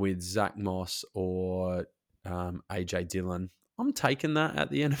with Zach Moss or AJ Dillon, I'm taking that at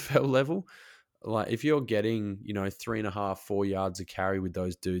the NFL level. Like if you're getting, 3.5, 4 yards of carry with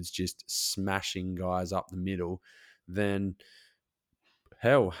those dudes just smashing guys up the middle, then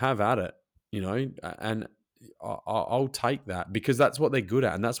hell, have at it, and I'll take that because that's what they're good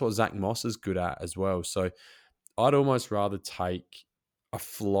at. And that's what Zach Moss is good at as well. So I'd almost rather take a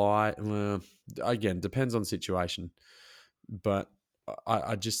fly. Again, depends on situation, but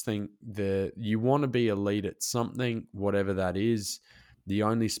I just think that you want to be elite at something, whatever that is. The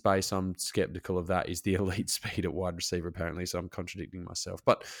only space I'm skeptical of that is the elite speed at wide receiver, apparently. So I'm contradicting myself.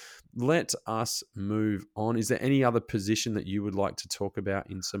 But let us move on. Is there any other position that you would like to talk about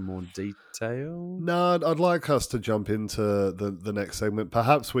in some more detail? No, I'd like us to jump into the next segment.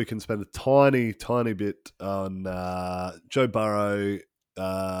 Perhaps we can spend a tiny, tiny bit on Joe Burrow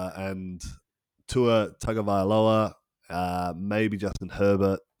and Tua Tagovailoa, maybe Justin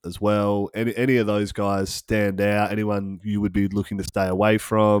Herbert as well. Any of those guys stand out? Anyone you would be looking to stay away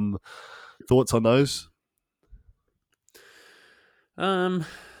from? Thoughts on those? I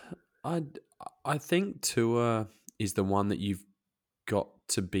think Tua is the one that you've got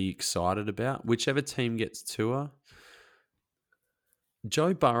to be excited about. Whichever team gets Tua.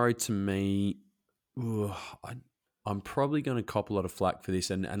 Joe Burrow, to me, I'm probably going to cop a lot of flack for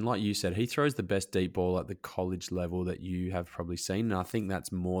this. And like you said, he throws the best deep ball at the college level that you have probably seen. And I think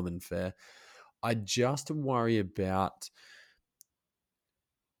that's more than fair. I just worry about,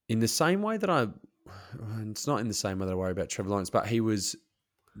 in the same way that it's not in the same way that I worry about Trevor Lawrence, but he was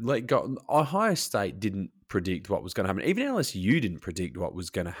let go. Ohio State didn't predict what was going to happen. Even LSU didn't predict what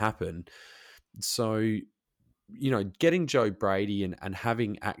was going to happen. So, getting Joe Brady and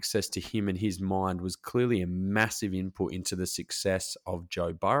having access to him and his mind was clearly a massive input into the success of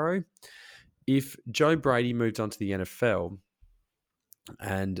Joe Burrow. If Joe Brady moved on to the NFL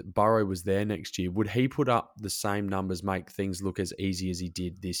and Burrow was there next year, would he put up the same numbers, make things look as easy as he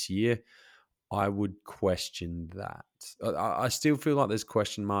did this year? I would question that. I still feel like there's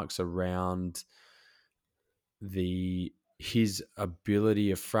question marks around his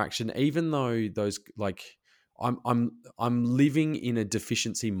ability of fraction, even though those I'm living in a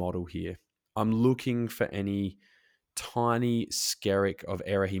deficiency model here. I'm looking for any tiny skerrick of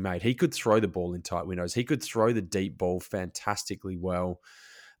error he made. He could throw the ball in tight windows. He could throw the deep ball fantastically well.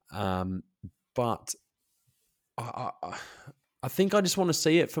 But I think I just want to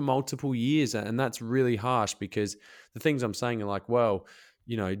see it for multiple years. And that's really harsh because the things I'm saying are like, well,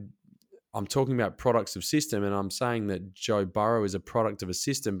 I'm talking about products of system, and I'm saying that Joe Burrow is a product of a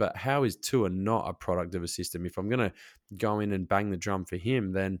system, but how is Tua not a product of a system? If I'm going to go in and bang the drum for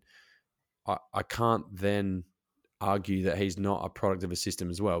him, then I can't then argue that he's not a product of a system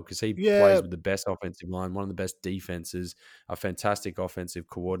as well, because he plays with the best offensive line, one of the best defenses, a fantastic offensive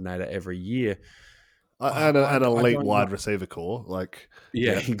coordinator every year. And an elite wide receiver core.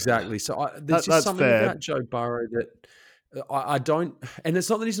 Exactly. So there's just something about Joe Burrow that I don't, and it's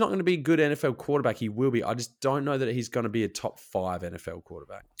not that he's not going to be a good NFL quarterback. He will be. I just don't know that he's going to be a top 5 NFL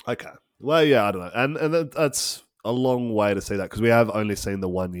quarterback. Okay. Well, yeah, I don't know. And that's a long way to see that, because we have only seen the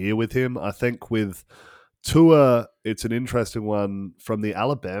 1 year with him. I think with Tua, it's an interesting one from the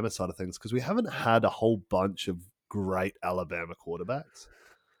Alabama side of things, because we haven't had a whole bunch of great Alabama quarterbacks.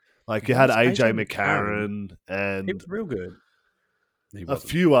 Like you had AJ McCarron and he was real good. A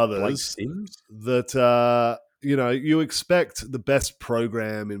few others that you expect the best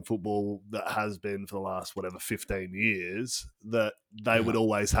program in football that has been for the last 15 years, that they would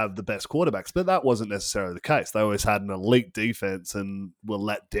always have the best quarterbacks, but that wasn't necessarily the case. They always had an elite defense and were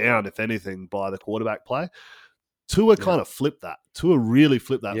let down, if anything, by the quarterback play. Tua kind of flipped that. Tua really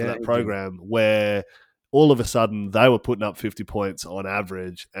flipped that for that program, where all of a sudden they were putting up 50 points on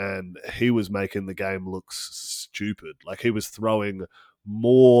average, and he was making the game look stupid. Like he was throwing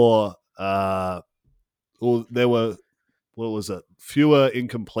more, there were, fewer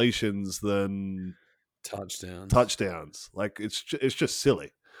incompletions than touchdowns. Like it's just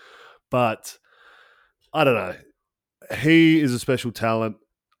silly. But I don't know. He is a special talent.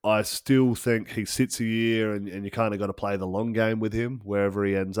 I still think he sits a year, and you kind of got to play the long game with him wherever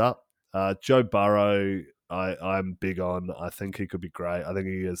he ends up. Joe Burrow, I'm big on. I think he could be great. I think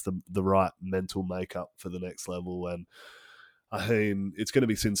he has the right mental makeup for the next level. And I mean, it's going to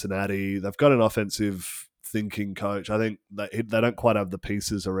be Cincinnati. They've got an offensive thinking coach. I think they don't quite have the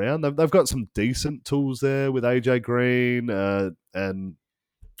pieces around. They've got some decent tools there with AJ Green and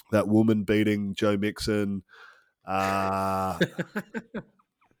that woman beating Joe Mixon. Don't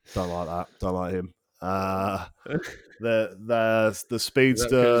like that. Don't like him. The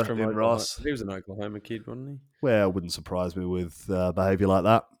speedster in Ross. He was an Oklahoma kid, wasn't he? Well, it wouldn't surprise me with behaviour like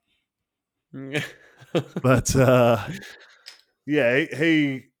that. But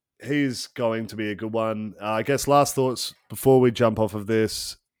he's going to be a good one. I guess last thoughts before we jump off of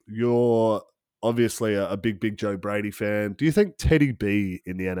this. You're obviously a big Joe Brady fan. Do you think Teddy B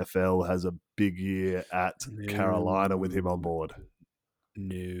in the NFL has a big year at Carolina with him on board?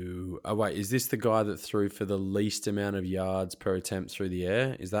 No. Oh, wait, is this the guy that threw for the least amount of yards per attempt through the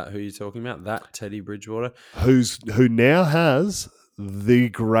air? Is that who you're talking about? That Teddy Bridgewater? Who now has the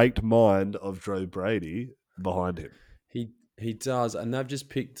great mind of Joe Brady behind him. He does, and they've just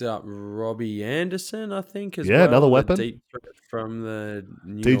picked up Robbie Anderson, I think, as well. Yeah, another weapon. Deep threat from the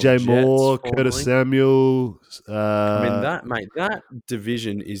New DJ York Moore, Jets, Curtis Samuel. I mean, that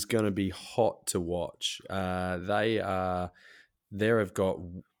division is going to be hot to watch. There have got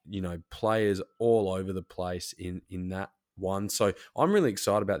players all over the place in that one. So I'm really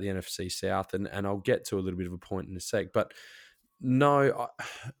excited about the NFC South, and I'll get to a little bit of a point in a sec. But no,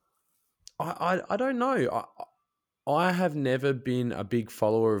 I don't know. I have never been a big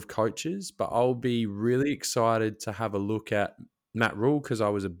follower of coaches, but I'll be really excited to have a look at Matt Rule, because I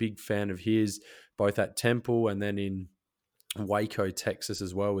was a big fan of his, both at Temple and then in Waco, Texas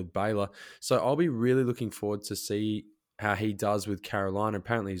as well with Baylor. So I'll be really looking forward to see how he does with Carolina.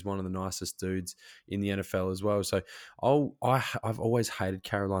 Apparently he's one of the nicest dudes in the NFL as well. So I've always hated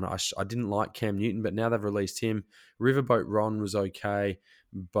Carolina. I didn't like Cam Newton, but now they've released him. Riverboat Ron was okay,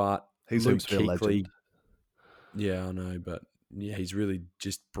 but he seems to be a legend. Yeah, I know, but yeah, he's really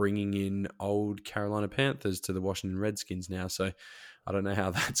just bringing in old Carolina Panthers to the Washington Redskins now. So I don't know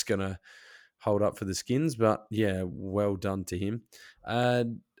how that's going to hold up for the Skins, but yeah, well done to him. I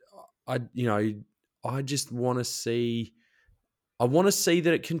just want to see. I want to see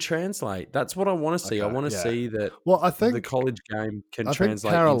that it can translate. That's what I want to see. Okay, I want to see that. Well, I think the college game can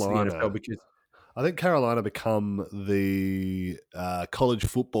translate into the NFL, because I think Carolina become the college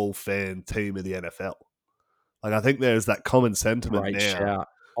football fan team of the NFL. Like, I think there's that common sentiment great now. Shout.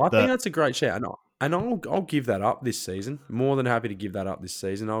 I think that's a great shout, and I'll give that up this season. More than happy to give that up this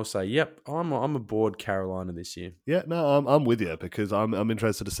season. I'll say, yep, I'm aboard Carolina this year. Yeah, no, I'm with you, because I'm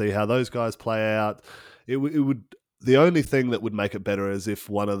interested to see how those guys play out. It would The only thing that would make it better is if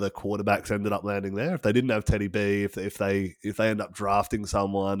one of the quarterbacks ended up landing there. If they didn't have Teddy B, if they end up drafting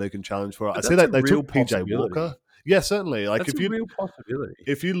someone who can challenge for it. I But see that's a that they real took PJ possibility. Walker. Yeah, certainly. Like That's a real possibility.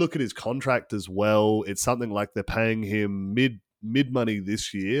 if you look at his contract as well, it's something like they're paying him mid money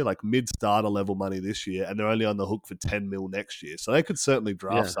this year, like mid starter level money this year, and they're only on the hook for 10 mil next year. So they could certainly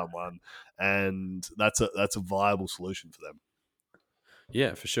draft Yeah. someone, and that's a viable solution for them.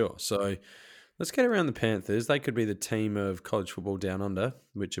 Yeah, for sure. So let's get around the Panthers. They could be the team of college football down under,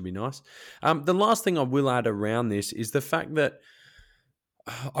 which would be nice. The last thing I will add around this is the fact that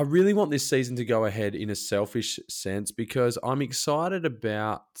I really want this season to go ahead in a selfish sense because I'm excited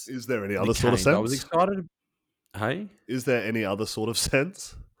about Is there any the other sort of Canes. I was sense? excited. Hey? Is there any other sort of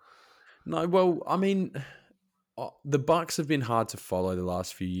sense? No, well, I mean, the Bucks have been hard to follow the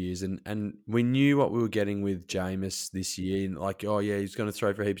last few years, and we knew what we were getting with Jameis this year. And like, oh yeah, he's going to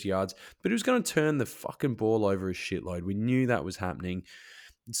throw for heaps of yards, but he was going to turn the fucking ball over a shitload. We knew that was happening,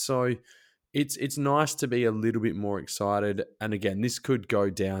 so it's nice to be a little bit more excited. And again, this could go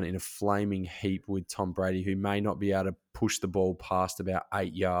down in a flaming heap with Tom Brady, who may not be able to push the ball past about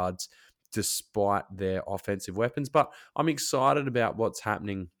 8 yards despite their offensive weapons. But I'm excited about what's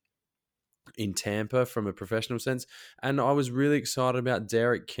happening in Tampa from a professional sense. And I was really excited about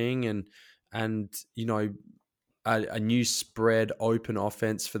Derek King and a new spread open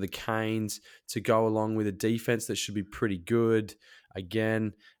offense for the Canes to go along with a defense that should be pretty good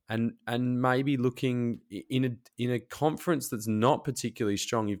again. And maybe looking in a conference that's not particularly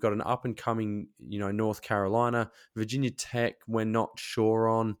strong. You've got an up and coming, North Carolina, Virginia Tech. We're not sure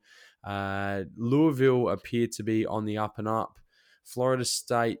on. Louisville appear to be on the up and up. Florida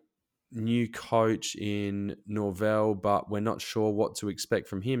State, new coach in Norvell, but we're not sure what to expect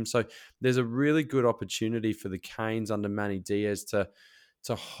from him. So there's a really good opportunity for the Canes under Manny Diaz to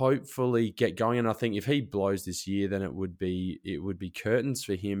hopefully get going. And I think if he blows this year, then it would be curtains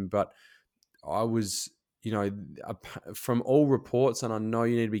for him. But I was, from all reports, and I know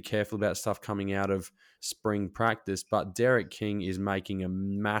you need to be careful about stuff coming out of spring practice, but Derek King is making a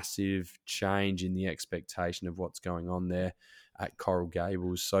massive change in the expectation of what's going on there at Coral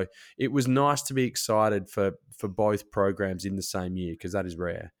Gables. So it was nice to be excited for both programs in the same year because that is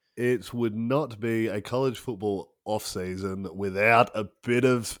rare. It would not be a college football off-season without a bit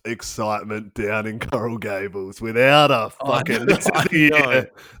of excitement down in Coral Gables, without a fucking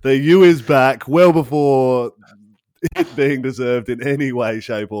the U is back well before it being deserved in any way,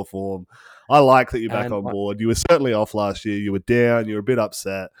 shape or form. I like that you're back on board. You were certainly off last year. You were down. You were a bit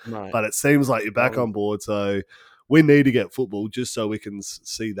upset. But it seems like you're back on board. So we need to get football just so we can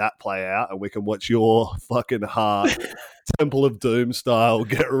see that play out and we can watch your fucking heart, Temple of Doom style,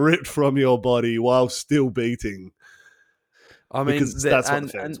 get ripped from your body while still beating. I mean, because that's what the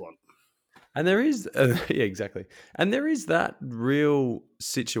fans want. And there is, yeah, exactly. And there is that real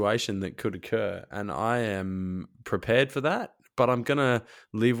situation that could occur. And I am prepared for that. But I'm going to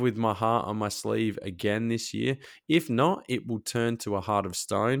live with my heart on my sleeve again this year. If not, it will turn to a heart of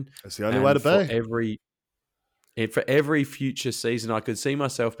stone. That's the only way to be. For every future season, I could see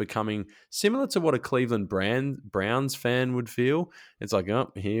myself becoming similar to what a Cleveland Browns fan would feel. It's like,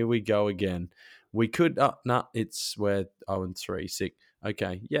 oh, here we go again. We could, we're 0-3, sick.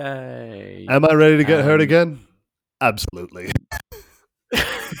 Okay, yay. Am I ready to get hurt again? Absolutely.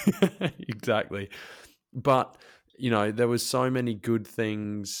 Exactly. But, there was so many good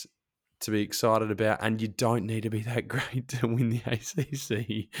things to be excited about, and you don't need to be that great to win the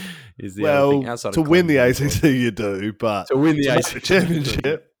ACC. Is the other thing. Outside to win the ACC, you do, but to win the ACC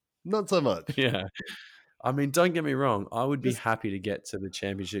championship, not so much. Yeah, I mean, don't get me wrong. I would be happy to get to the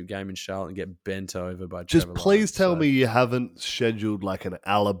championship game in Charlotte and get bent over by. Just please tell me you haven't scheduled like an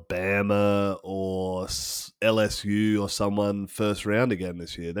Alabama or LSU or someone first round again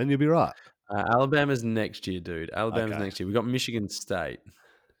this year. Then you'll be right. Alabama's next year, dude. Alabama's next year. We got Michigan State.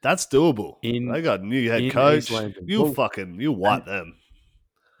 That's doable. They got a new head coach. You wipe them.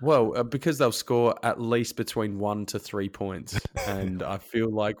 Well, because they'll score at least between 1 to 3 points, and I feel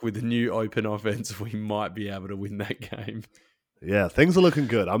like with the new open offense, we might be able to win that game. Yeah, things are looking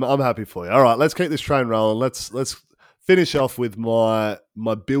good. I'm happy for you. All right, let's keep this train rolling. Let's finish off with my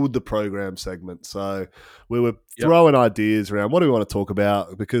build the program segment. So we were throwing ideas around. What do we want to talk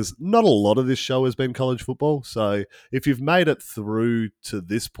about? Because not a lot of this show has been college football. So if you've made it through to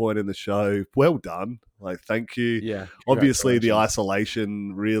this point in the show, well done. Like, thank you. Yeah. Obviously, the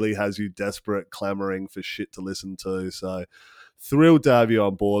isolation really has you desperate, clamoring for shit to listen to. So thrilled to have you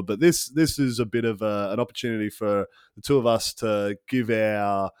on board. But this is a bit of an opportunity for the two of us to give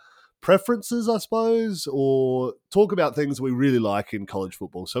our preferences, I suppose, or talk about things we really like in college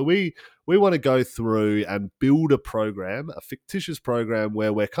football. So we want to go through and build a program, a fictitious program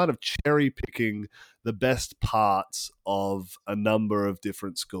where we're kind of cherry picking the best parts of a number of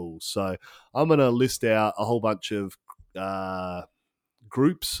different schools. So I'm going to list out a whole bunch of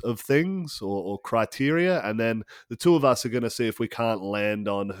groups of things or criteria, and then the two of us are going to see if we can't land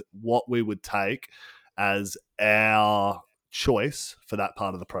on what we would take as our choice for that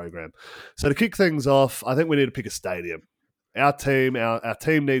part of the program. So to kick things off, I think we need to pick a stadium. Our team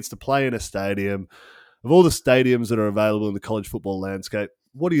needs to play in a stadium. Of all the stadiums that are available in the college football landscape,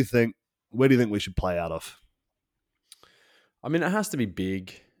 what do you think? Where do you think we should play out of? I mean, it has to be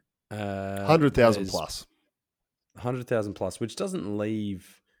big. 100,000 plus. 100,000 plus, which doesn't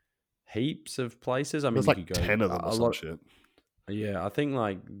leave heaps of places. I mean, there's like 10 of them or some shit. Yeah, I think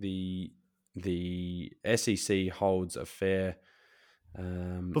like the SEC holds a fair.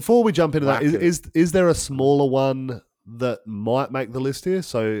 Before we jump into that, is there a smaller one that might make the list here?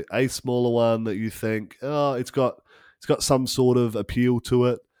 So a smaller one that you think, it's got some sort of appeal to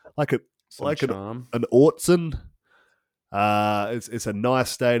it, like an Autzen. It's a nice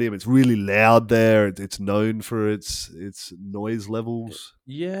stadium. It's really loud there. It's known for its noise levels.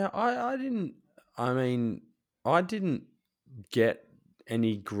 Yeah, I didn't get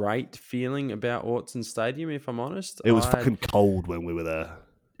any great feeling about Autzen Stadium, if I'm honest. It was fucking cold when we were there.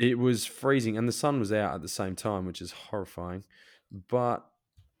 It was freezing, and the sun was out at the same time, which is horrifying. But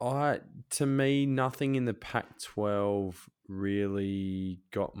to me, nothing in the Pac-12 really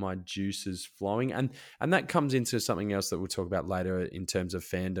got my juices flowing, and that comes into something else that we'll talk about later in terms of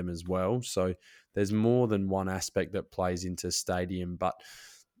fandom as well. So there's more than one aspect that plays into stadium, but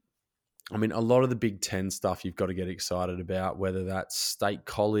I mean, a lot of the Big Ten stuff you've got to get excited about, whether that's State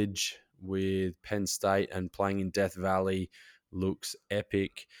College with Penn State and playing in Death Valley looks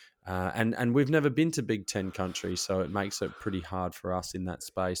epic. And we've never been to Big Ten country, so it makes it pretty hard for us in that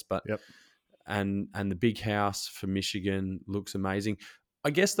space. But yep. And the Big House for Michigan looks amazing.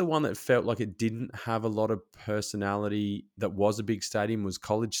 I guess the one that felt like it didn't have a lot of personality that was a big stadium was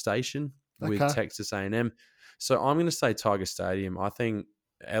College Station with Texas A&M. So I'm going to say Tiger Stadium. I think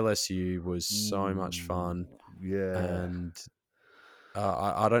LSU was so much fun. Yeah. And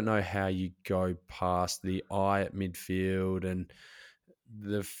I don't know how you go past the eye at midfield and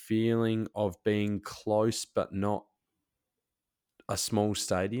the feeling of being close but not a small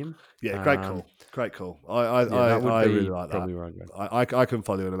stadium. Yeah, great call. I really like that. I can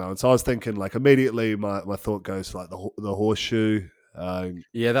follow you on that one. So I was thinking, like, immediately my thought goes to, like, the horseshoe.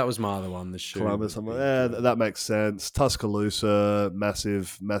 Yeah, that was my other one. The shoe. Columbus. Yeah, that makes sense. Tuscaloosa,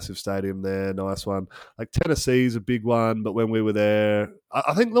 massive stadium there. Nice one. Like Tennessee's a big one, but when we were there,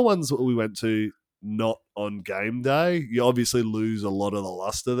 I think the ones that we went to not on game day, you obviously lose a lot of the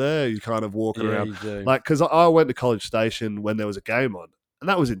luster there. You're kind of walking around. Like, because I went to College Station when there was a game on, and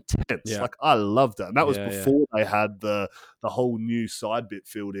that was intense. Yeah. Like, I loved it. And that was before they had the whole new side bit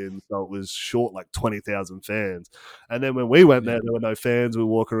filled in, so it was short, like 20,000 fans. And then when we went there were no fans. We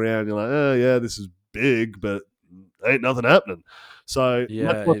walk around, you're like, oh, yeah, this is big, but ain't nothing happening. So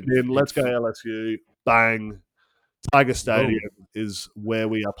let's go LSU. Bang. Tiger Stadium is where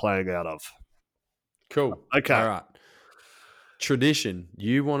we are playing out of. Cool. Okay. All right. Tradition.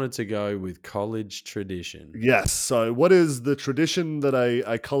 You wanted to go with college tradition. Yes. So what is the tradition that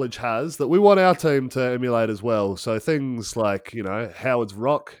a college has that we want our team to emulate as well? So things like, Howard's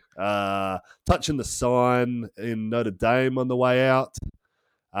Rock, touching the sign in Notre Dame on the way out.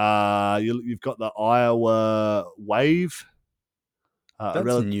 You've got the Iowa Wave.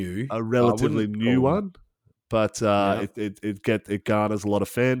 That's new. A relatively new one. But it garners a lot of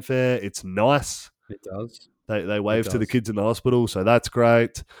fanfare. It's nice. It does. They wave to the kids in the hospital, so that's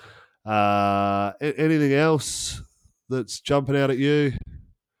great. Anything else that's jumping out at you?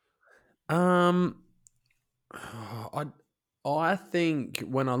 I think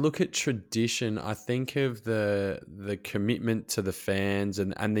when I look at tradition, I think of the commitment to the fans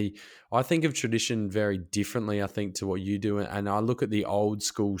and I think of tradition very differently, I think, to what you do. And I look at the old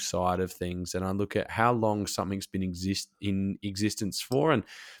school side of things and I look at how long something's been in existence for and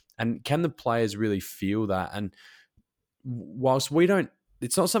can the players really feel that? And whilst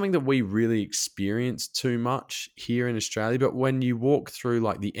it's not something that we really experience too much here in Australia, but when you walk through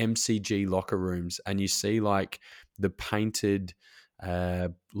like the MCG locker rooms and you see like the painted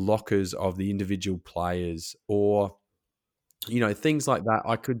lockers of the individual players or, things like that,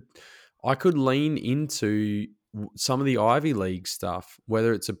 I could lean into some of the Ivy League stuff,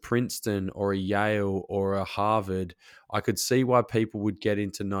 whether it's a Princeton or a Yale or a Harvard. I could see why people would get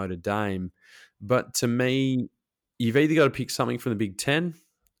into Notre Dame. But to me, you've either got to pick something from the Big Ten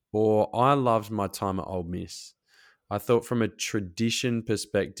or I loved my time at Ole Miss. I thought from a tradition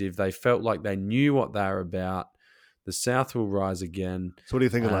perspective, they felt like they knew what they were about. The South will rise again. So what do you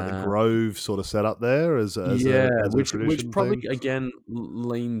think of like the Uh, Grove sort of setup there as yeah, a which tradition probably thing? again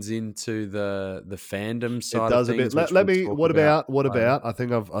leans into the fandom It side of does a bit. things, Let, which let we'll me. talk What about about? What later. about? I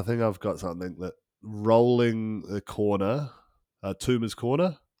think I've got something that rolling the corner, Tuma's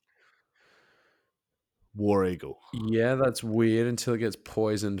corner, War Eagle. Yeah, that's weird until it gets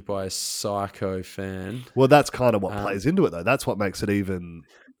poisoned by a psycho fan. Well, that's kind of what Um, plays into it, though. That's what makes it even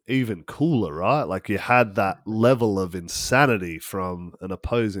cooler, right? Like you had that level of insanity from an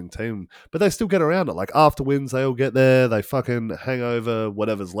opposing team, but they still get around it. Like after wins, they all get there. They fucking hang over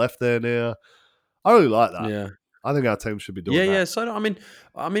whatever's left there now. I really like that. yeah. I think our team should be Yeah, doing that. yeah. So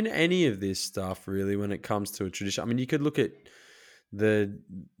I mean, any of this stuff really, when it comes to a tradition. I mean, you could look at the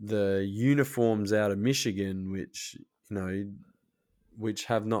the uniforms out of Michigan, which you know, which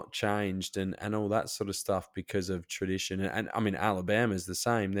have not changed, and all that sort of stuff because of tradition. And I mean, Alabama's the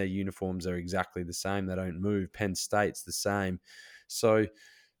same; their uniforms are exactly the same; they don't move. Penn State's the same. So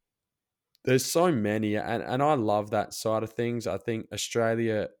there's so many, and I love that side of things. I think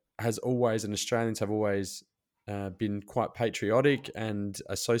Australia has always, and Australians have always been quite patriotic and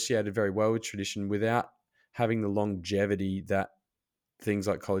associated very well with tradition without having the longevity that things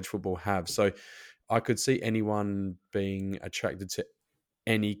like college football have. So I could see anyone being attracted to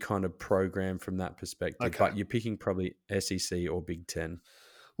any kind of program from that perspective, Okay. but you're picking probably SEC or Big Ten.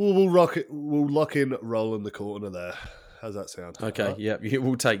 We'll rock it. We'll lock in roll in the corner there. How's that sound? All Okay, right. yeah,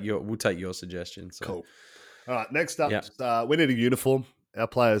 we'll take your suggestion. So Cool. All right. Next up, yeah, we need a uniform. Our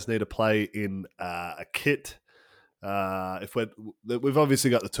players need to play in a kit. If we've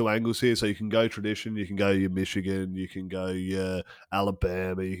obviously got the two angles here, so you can go tradition, you can go your Michigan, you can go your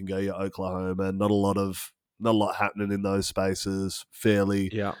Alabama, you can go your Oklahoma. Not a lot happening in those spaces. Fairly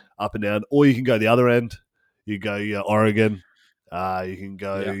yeah, up and down. Or you can go the other end. You go your Oregon. You can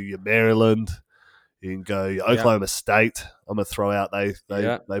go yeah, your Maryland. You can go your yeah, Oklahoma State. I'm gonna throw out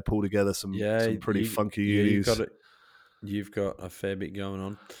yeah. they pull together some Yeah, pretty funky you've got unis. it. You've got a fair bit going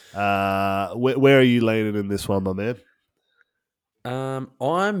on. Where are you leaning in this one, my man?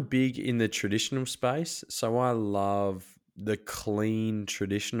 I'm big in the traditional space, so I love the clean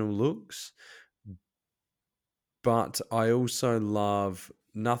traditional looks, but I also love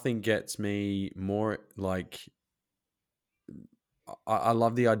nothing gets me more like I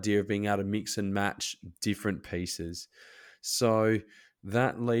love the idea of being able to mix and match different pieces. So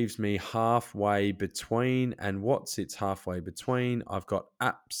that leaves me halfway between, and what sits halfway between, I've got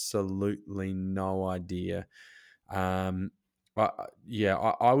absolutely no idea. Um,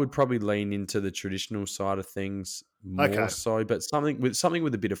 I would probably lean into the traditional side of things more Okay, so, but something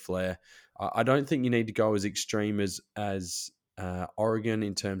with a bit of flair. I don't think you need to go as extreme as Oregon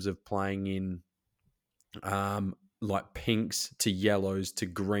in terms of playing in like pinks to yellows to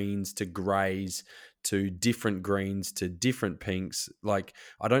greens to greys to different greens to different pinks. Like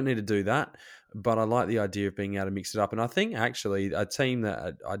I don't need to do that, but I like the idea of being able to mix it up. And I think actually a team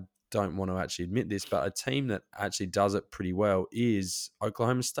that I don't want to actually admit this, but a team that actually does it pretty well is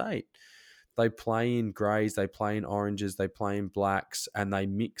Oklahoma State. They play in greys, they play in oranges, they play in blacks, and they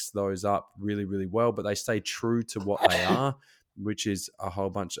mix those up really, really well. But they stay true to what they are, which is a whole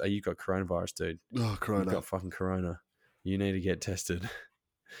bunch. Oh, you got coronavirus, dude. oh You've Corona got fucking corona. You need to get tested.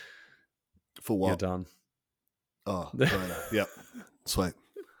 for You're what? done. Oh, Corona. Yep, sweet.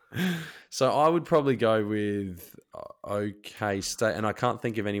 So I would probably go with OK State, and I can't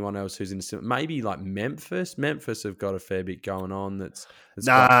think of anyone else who's in a similar. Maybe like Memphis. Memphis have got a fair bit going on. That's quite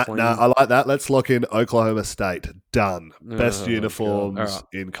Nah, clean. I like that. Let's lock in Oklahoma State. Done. Best Oh god! All uniforms right.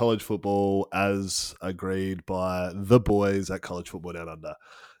 in college football, as agreed by the boys at College Football Down Under.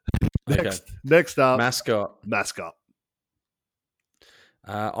 Okay. Next up, Mascot. mascot.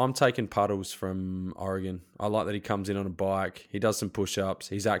 I'm taking Puddles from Oregon. I like that he comes in on a bike. He does some push-ups.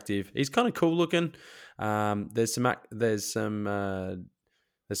 He's active. He's kind of cool looking. There's some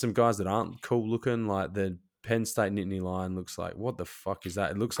guys that aren't cool looking. Like the Penn State Nittany Lion looks like, what the fuck is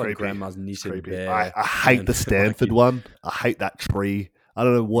that? It looks like Creepy. grandma's It's knitted creepy. I bear. hate And the Stanford like, one. I hate that tree. I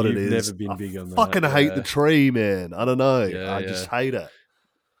don't know what it you've is. never been I big on that. fucking hate the Yeah. tree, man. I don't know. Yeah, I yeah, just hate it.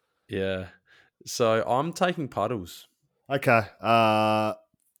 yeah. So I'm taking Puddles. Okay.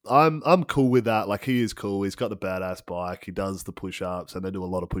 I'm cool with that. Like he is cool. He's got the badass bike. He does the push ups, and they do a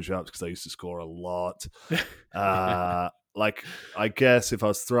lot of push ups because they used to score a lot. Like I guess if I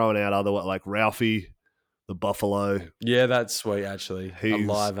was throwing out other like Ralphie, the buffalo, Yeah, that's sweet, actually. A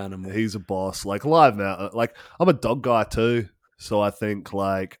live animal. he's a boss. Like live now. Like I'm a dog guy too, so I think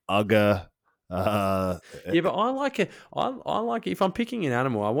like Ugga, Yeah, but I like it. I like it. If I'm picking an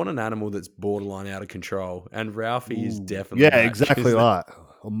animal, I want an animal that's borderline out of control. And Ralphie is definitely yeah, that. exactly right.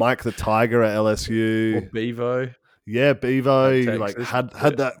 Or Mike the Tiger at Or LSU. Bevo Yeah, at Bevo, like Texas.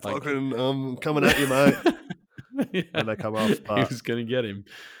 had that Like, fucking coming at you, mate, yeah, when they come off. he But was going to get him.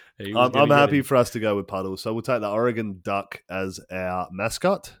 He was going I'm to get happy him. for us to go with Puddles. So we'll take the Oregon Duck as our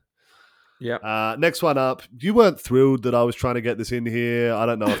mascot. Yeah. Next one up. You weren't thrilled that I was trying to get this in here. I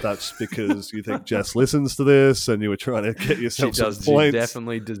don't know if that's because you think Jess listens to this and you were trying to get She yourself some does. She points.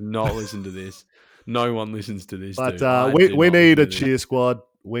 definitely does not listen to this. No one listens to this, But dude. I we do need not a listen to this. cheer squad.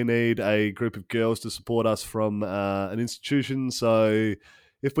 We need a group of girls to support us from an institution. So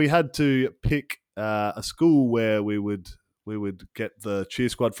if we had to pick a school where we would get the cheer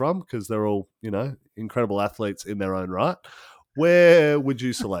squad from, because they're all, incredible athletes in their own right, where would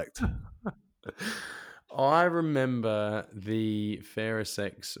you select? I remember the fairer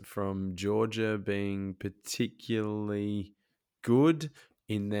sex from Georgia being particularly good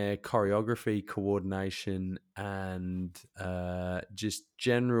in their choreography, coordination, and just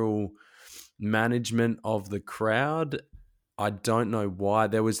general management of the crowd. I don't know why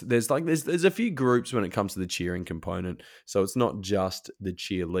there's a few groups when it comes to the cheering component. So it's not just the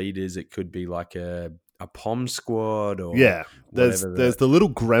cheerleaders. It could be like a pom squad or Yeah, whatever. there's the little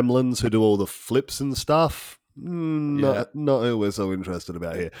gremlins who do all the flips and stuff. Yeah. Not who we're so interested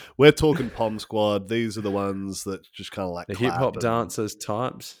about here. We're talking Pom Squad. These are the ones that just kind of like The clap hip hop and- dancers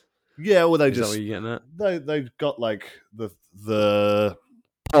types. Yeah, well, they Is that just what you're getting at? they've got like the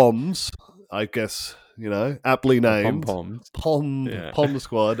Poms, I guess, aptly named Pom poms. Pom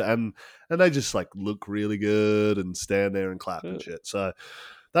Squad, and they just like look really good and stand there and clap and shit. So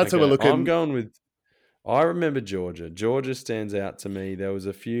that's how we're looking. I'm going with. I remember Georgia. Georgia stands out to me. There was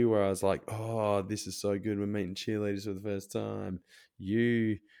a few where I was like, "Oh, this is so good. We're meeting cheerleaders for the first time."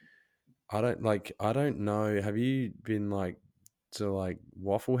 I don't know. Have you been like to like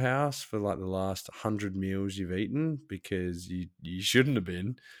Waffle House for like the last 100 meals you've eaten? Because you shouldn't have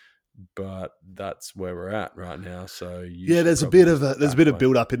been, but that's where we're at right now. So there's a bit of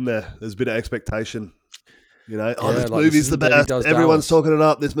build up in there. There's a bit of expectation. This movie's the best. Everyone's talking it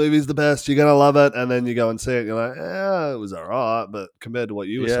up. This movie's the best. You're gonna love it, and then you go and see it. And you're like, it was alright, but compared to what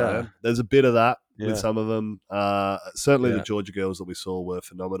you were saying, there's a bit of that with some of them. Certainly the Georgia girls that we saw were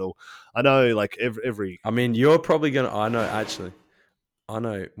phenomenal. I know, like every. I mean, you're probably gonna. I know, actually. I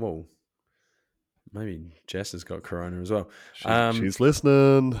know. Well, maybe Jess has got corona as well. She's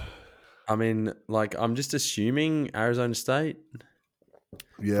listening. I mean, like, I'm just assuming Arizona State.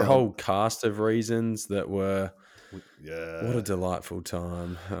 Yeah. For a whole cast of reasons that were. Yeah. What a delightful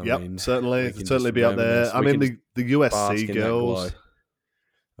time. I mean, certainly be up there. I mean, the USC girls.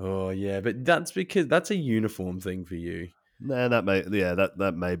 Oh yeah, but that's because that's a uniform thing for you. Nah, that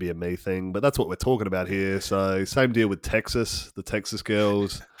may be a me thing, but that's what we're talking about here. So same deal with Texas, the Texas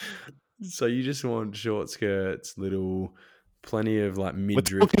girls. So you just want short skirts, plenty of like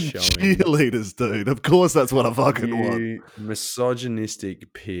midriff showing. Cheerleaders, dude. Of course, that's what I fucking want.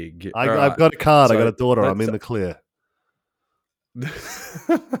 Misogynistic pig. I've got a card. I got a daughter. I'm in the clear.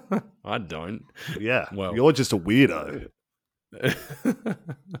 I don't. Yeah. Well, you're just a weirdo.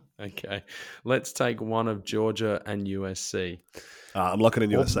 Okay. Let's take one of Georgia and USC. I'm locking in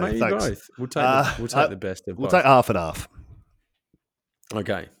USC. Maybe Thanks. both. We'll take the best of both. We'll take half and half.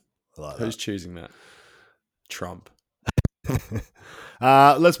 Okay. Like Who's choosing that? Trump.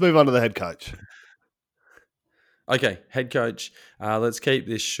 Let's move on to the head coach. Okay, head coach. Let's keep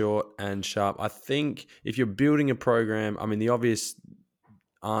this short and sharp. I think if you're building a program, I mean, the obvious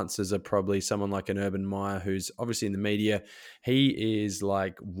answers are probably someone like an Urban Meyer, who's obviously in the media. He is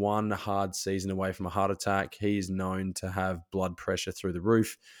like one hard season away from a heart attack. He is known to have blood pressure through the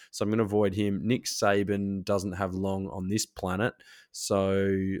roof. So I'm going to avoid him. Nick Saban doesn't have long on this planet.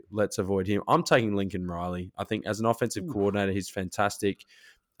 So let's avoid him. I'm taking Lincoln Riley. I think as an offensive coordinator, he's fantastic.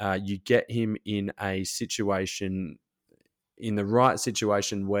 You get him in a situation, in the right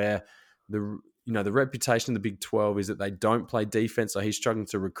situation where the reputation of the Big 12 is that they don't play defense, so he's struggling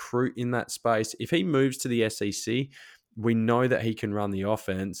to recruit in that space. If he moves to the SEC, we know that he can run the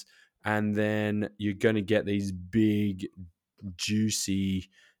offense, and then you're going to get these big, juicy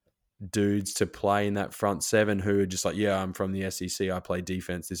dudes to play in that front seven who are just like, yeah, I'm from the SEC, I play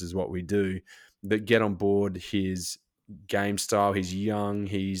defense, this is what we do, that get on board his game style. He's young,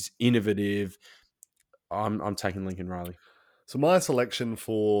 he's innovative. I'm taking Lincoln Riley. So my selection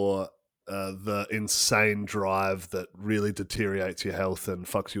for the insane drive that really deteriorates your health and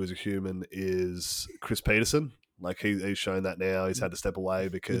fucks you as a human is Chris Peterson. Like he's shown that now. He's had to step away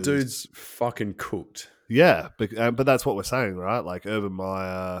because the dude's fucking cooked. Yeah, but that's what we're saying, right? Like Urban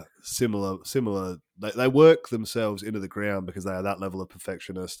Meyer, similar. They work themselves into the ground because they are that level of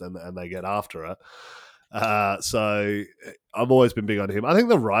perfectionist and they get after it. So I've always been big on him. I think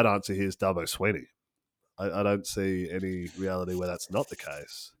the right answer here is Dabo Sweeney. I don't see any reality where that's not the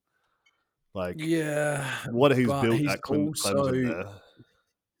case. Like, Yeah, what he's but built he's at also Clemson there.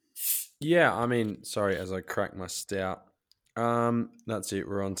 yeah. I mean, sorry, as I crack my stout. That's it.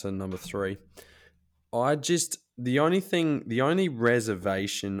 We're on to number 3. The only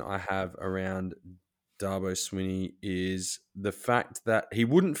reservation I have around Dabo Swinney is the fact that he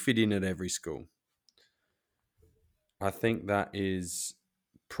wouldn't fit in at every school. I think that is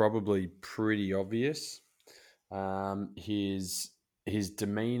probably pretty obvious. His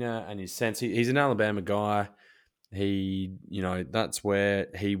demeanor and his sense. He's an Alabama guy. That's where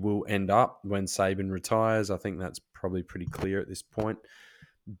he will end up when Saban retires. I think that's probably pretty clear at this point.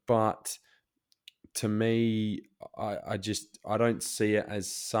 But to me, I don't see it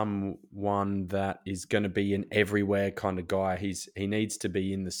as someone that is going to be an everywhere kind of guy. He needs to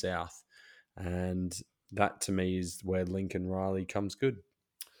be in the South, and that to me is where Lincoln Riley comes good.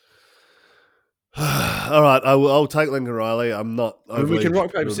 All right, I'll take Lincoln Riley. I'm not. We can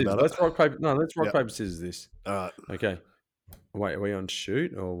rock paper thrilled scissors. about Let's it. rock paper. No, let's rock paper scissors. This. All right. Okay. Wait, are we on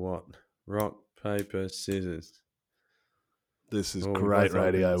shoot or what? Rock paper scissors. This is great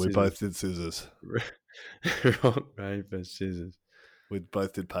radio. We both did scissors. Rock paper scissors. We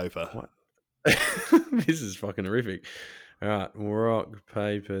both did paper. What? This is fucking horrific. All right, rock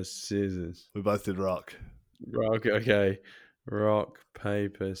paper scissors. We both did rock. Rock. Okay. Rock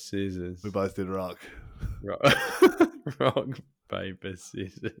paper scissors. We both did rock. Rock paper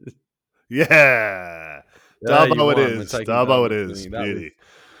scissors. Yeah. Darbo it is. Darbo it is. Beauty.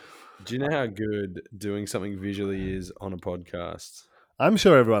 Do you know how good doing something visually is on a podcast? I'm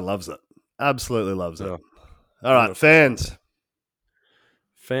sure everyone loves it. Absolutely loves it. Oh, all right, fans.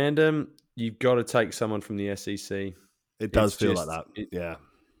 Fandom, you've got to take someone from the SEC. It does feel like that. Yeah.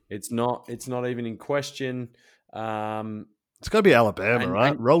 It's not even in question. It's got to be Alabama,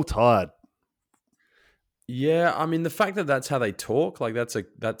 right? Roll Tide. Yeah, I mean the fact that that's how they talk, like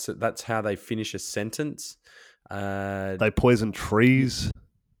that's how they finish a sentence. They poison trees.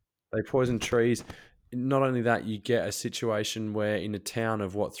 They poison trees. Not only that, you get a situation where in a town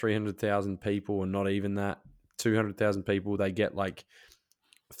of 300,000 people, or not even that, 200,000 people, they get like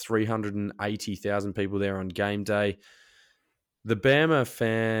 380,000 people there on game day. The Bama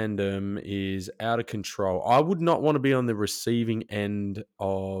fandom is out of control. I would not want to be on the receiving end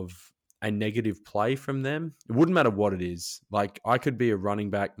of a negative play from them. It wouldn't matter what it is. Like, I could be a running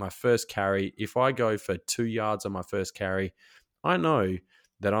back, my first carry. If I go for 2 yards on my first carry, I know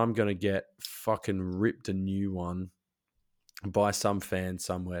that I'm going to get fucking ripped a new one by some fan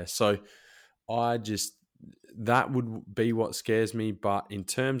somewhere. So that would be what scares me. But in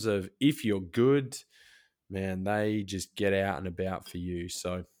terms of if you're good, man, they just get out and about for you.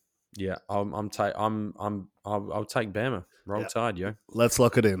 So yeah, I'll take Bama. Roll Tide, yo. Let's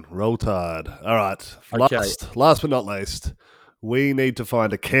lock it in. Roll Tide. All right. Okay. Last but not least, we need to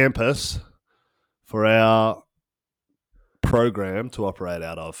find a campus for our program to operate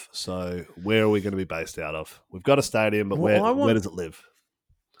out of. So where are we going to be based out of? We've got a stadium, but where does it live?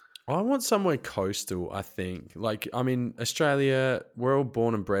 I want somewhere coastal, I think. Like, I mean, Australia, we're all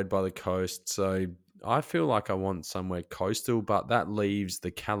born and bred by the coast, so I feel like I want somewhere coastal, but that leaves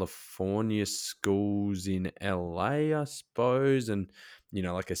the California schools in LA, I suppose, and,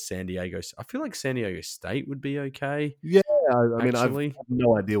 like a San Diego. I feel like San Diego State would be okay. Yeah, I mean, I have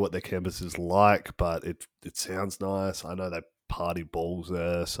no idea what their campus is like, but it sounds nice. I know they party balls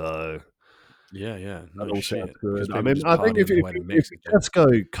there, so... Yeah. That all sounds good. I mean, I think if you just go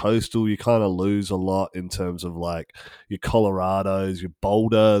coastal, you kind of lose a lot in terms of like your Colorados, your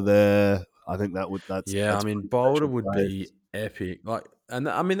Boulder there. I think that's I mean, Boulder would be epic. Like, and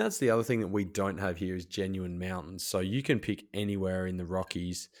I mean, that's the other thing that we don't have here is genuine mountains. So you can pick anywhere in the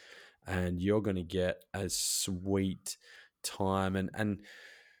Rockies, and you're going to get a sweet time.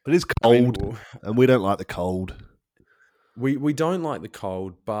 But it's cold, and we don't like the cold. We don't like the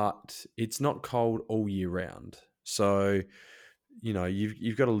cold, but it's not cold all year round. So,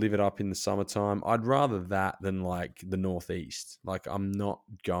 you've got to live it up in the summertime. I'd rather that than like the Northeast. Like, I'm not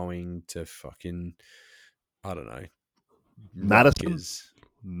going to fucking, I don't know,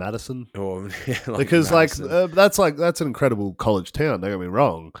 Madison, or because Madison. That's an incredible college town. Don't get me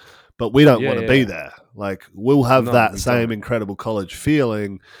wrong, but we don't want to be there. Like, we'll have that same incredible college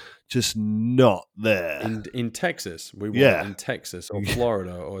feeling. Just not there. In Texas. We want it in Texas or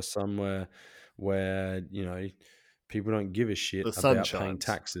Florida or somewhere where, people don't give a shit about paying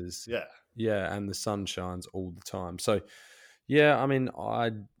taxes. Yeah. Yeah, and the sun shines all the time. So yeah, I mean,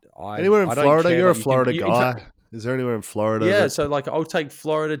 Anywhere in I don't Florida? care. You're a Like Florida in fact, guy. Is there anywhere in Florida yeah. that? So like, I'll take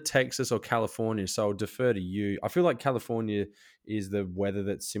Florida, Texas, or California. So I'll defer to you. I feel like California is the weather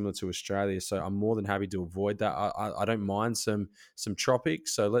that's similar to Australia, so I'm more than happy to avoid that. I don't mind some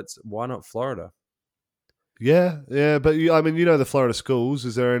tropics. So why not Florida? Yeah, yeah, but I mean, you know the Florida schools.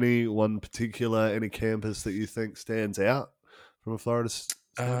 Is there any one particular, any campus that you think stands out from a Florida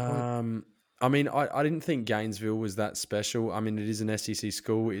standpoint? Um, I mean, I didn't think Gainesville was that special. I mean, it is an SEC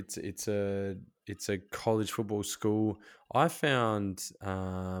school. It's a college football school. I found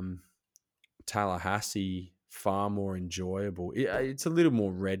Tallahassee far more enjoyable. It's a little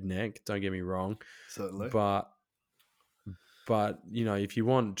more redneck. Don't get me wrong, Certainly. but if you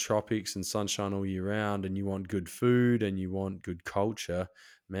want tropics and sunshine all year round, and you want good food and you want good culture,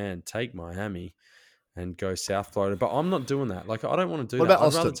 man, take Miami and go South Florida. But I'm not doing that. Like, I don't want to do What that.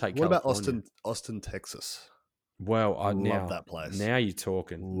 about I'd rather Austin? take What about California. Austin, Texas? Well, Love now that place. now you're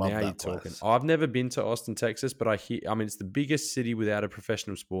talking. Love Now you're that talking. place. I've never been to Austin, Texas, but I mean, it's the biggest city without a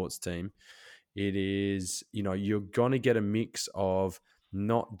professional sports team. It is, you're going to get a mix of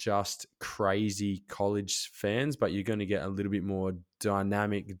not just crazy college fans, but you're going to get a little bit more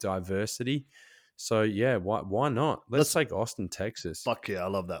dynamic diversity. So yeah, why not? Let's Let's take Austin, Texas. fuck yeah, I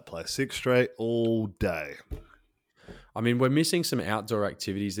love that place. 6 straight all day. I mean, we're missing some outdoor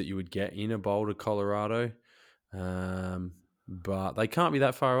activities that you would get in a Boulder, Colorado, but they can't be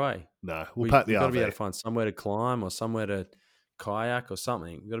that far away. No, we'll We've pack the got to be able RV. to find somewhere to climb or somewhere to kayak or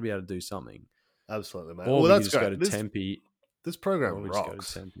something. We've got to be able to do something. Absolutely, mate. Or Well, we could that's just go great. to This Tempe. this program Or we just go to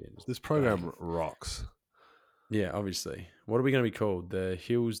rocks. Tempe and just This bang. program rocks. Yeah, obviously. What are we going to be called? The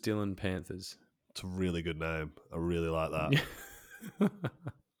Hills Dillon Panthers. It's a really good name. I really like that.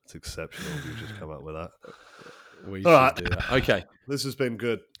 It's exceptional. You just come up with that. We All should right. do that. Okay. This has been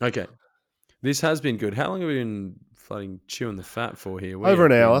good. Okay. This has been good. How long have we been flooding chewing the fat for here? Over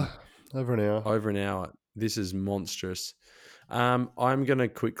an hour. Over an hour. Over an hour. This is monstrous. I'm going to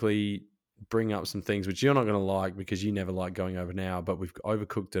quickly bring up some things which you're not going to like because you never like going over an hour, but we've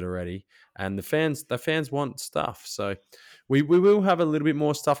overcooked it already, and the fans want stuff. So we will have a little bit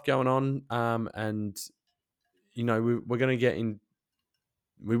more stuff going on, and we're going to get in.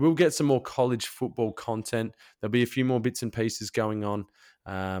 We will get some more college football content. There'll be a few more bits and pieces going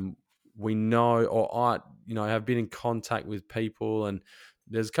on. We know, or I have been in contact with people, and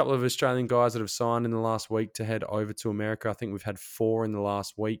there's a couple of Australian guys that have signed in the last week to head over to America. I think we've had 4 in the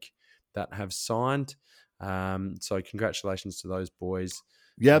last week that have signed. So congratulations to those boys.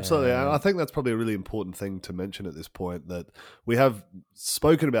 Yeah, absolutely. And I think that's probably a really important thing to mention at this point, that we have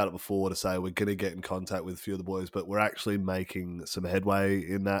spoken about it before to say we're going to get in contact with a few of the boys, but we're actually making some headway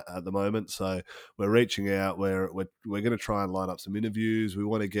in that at the moment. So we're reaching out. We're going to try and line up some interviews. We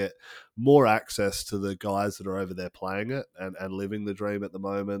want to get more access to the guys that are over there playing it and living the dream at the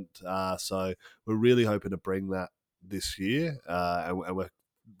moment. So we're really hoping to bring that this year, and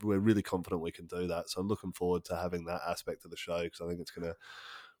we're really confident we can do that. So I'm looking forward to having that aspect of the show because I think it's going to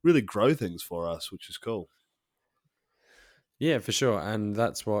really grow things for us, which is cool. Yeah, for sure. And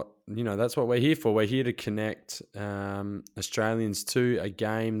that's what we're here for. We're here to connect Australians to a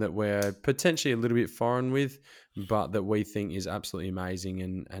game that we're potentially a little bit foreign with, but that we think is absolutely amazing,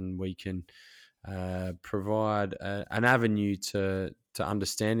 and we can provide an avenue to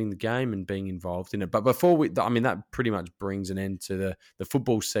understanding the game and being involved in it. But before that pretty much brings an end to the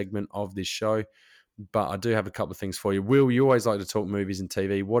football segment of this show. But I do have a couple of things for you. Will, you always like to talk movies and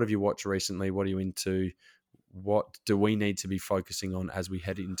TV. What have you watched recently? What are you into? What do we need to be focusing on as we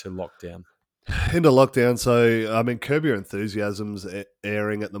head into lockdown? Into lockdown. So, I mean, Curb Your Enthusiasm's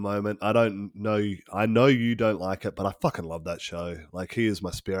airing at the moment. I don't know. I know you don't like it, but I fucking love that show. Like, he is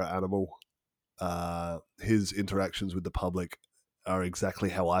my spirit animal. His interactions with the public are exactly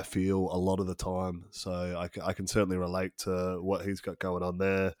how I feel a lot of the time. So I can certainly relate to what he's got going on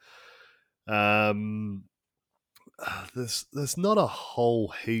there. There's not a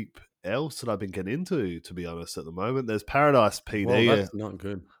whole heap else that I've been getting into, to be honest, at the moment. There's Paradise PD. Well, that's not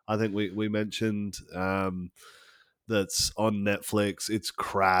good. I think we mentioned that's on Netflix. It's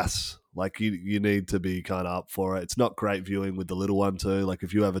crass. Like, you need to be kind of up for it. It's not great viewing with the little one too. Like,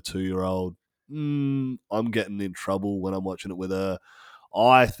 if you have a 2-year-old, I'm getting in trouble when I'm watching it with her.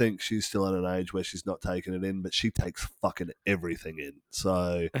 I think she's still at an age where she's not taking it in, but she takes fucking everything in.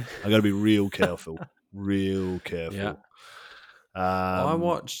 So I got to be real careful. Real careful. Yeah. I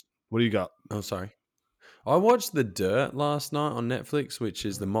watched. What do you got? Oh, sorry. I watched The Dirt last night on Netflix, which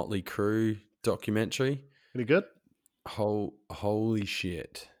is the Motley Crue documentary. Any good? Holy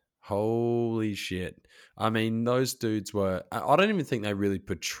shit. Holy shit. I mean, those dudes were... I don't even think they really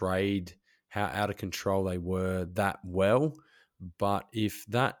portrayed how out of control they were that well. But if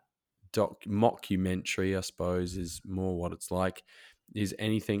that mockumentary, I suppose, is more what it's like, is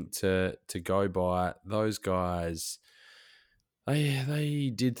anything to go by, those guys,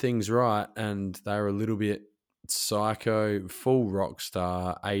 they did things right, and they were a little bit psycho, full rock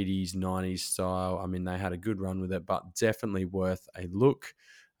star, 80s, 90s style. I mean, they had a good run with it, but definitely worth a look.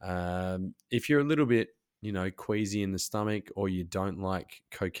 If you're a little bit, queasy in the stomach, or you don't like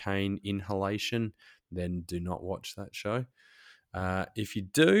cocaine inhalation, then do not watch that show. If you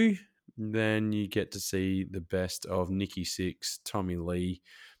do, then you get to see the best of Nikki Sixx, Tommy Lee,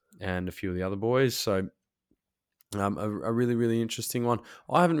 and a few of the other boys. So a really, really interesting one.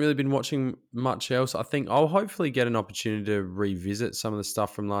 I haven't really been watching much else. I think I'll hopefully get an opportunity to revisit some of the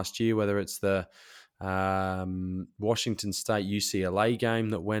stuff from last year, whether it's the Washington State UCLA game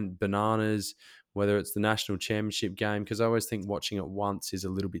that went bananas, whether it's the national championship game, because I always think watching it once is a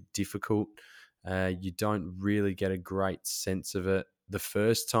little bit difficult. You don't really get a great sense of it the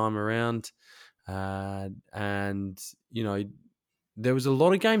first time around. And, there was a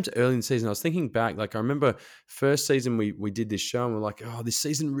lot of games early in the season. I was thinking back, I remember first season we did this show and we're like, oh, this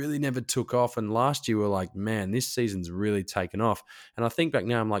season really never took off. And last year we were like, man, this season's really taken off. And I think back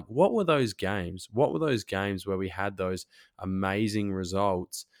now, I'm like, what were those games? What were those games where we had those amazing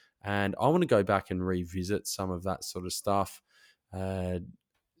results? And I want to go back and revisit some of that sort of stuff. To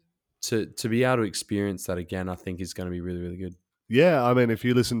be able to experience that again, I think is going to be really, really good. Yeah, I mean, if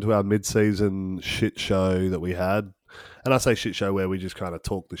you listen to our mid-season shit show that we had, and I say shit show where we just kind of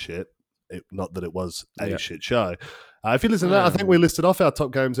talk the shit, not that it was a shit show. If you listen to that, I think we listed off our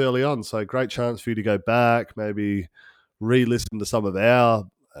top games early on, so great chance for you to go back, maybe re-listen to some of our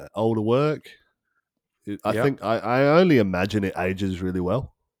older work. I think I only imagine it ages really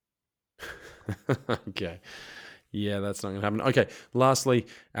well. Okay. Yeah, that's not going to happen. Okay, lastly,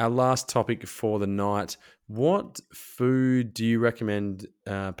 our last topic for the night. What food do you recommend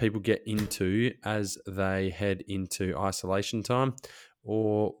people get into as they head into isolation time?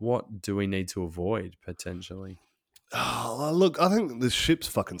 Or what do we need to avoid potentially? Oh, look, I think the ship's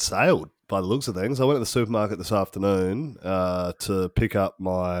fucking sailed by the looks of things. I went to the supermarket this afternoon to pick up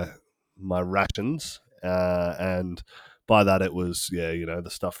my rations, and by that it was the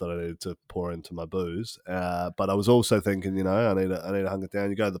stuff that I needed to pour into my booze. But I was also thinking, I need to hunker down.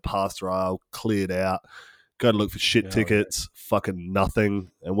 You go to the pass rail, cleared out. Go to look for shit tickets, fucking nothing.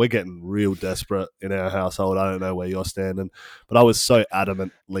 And we're getting real desperate in our household. I don't know where you're standing. But I was so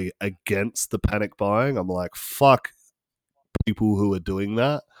adamantly against the panic buying. I'm like, fuck people who are doing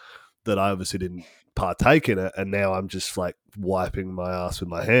that I obviously didn't partake in it. And now I'm just like wiping my ass with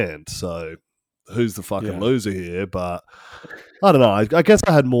my hand. So who's the fucking loser here? But I don't know. I guess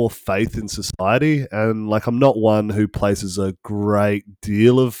I had more faith in society, and I'm not one who places a great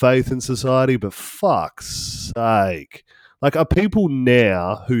deal of faith in society, but fuck's sake. Are people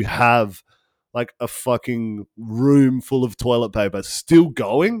now who have a fucking room full of toilet paper still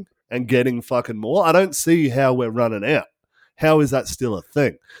going and getting fucking more? I don't see how we're running out. How is that still a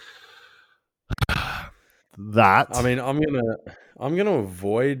thing? I mean, I'm gonna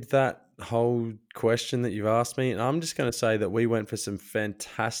avoid that whole question that you've asked me, and I'm just going to say that we went for some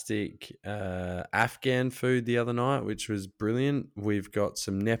fantastic Afghan food the other night, which was brilliant. We've got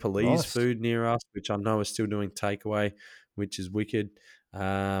some Nepalese food near us, which I know is still doing takeaway, which is wicked.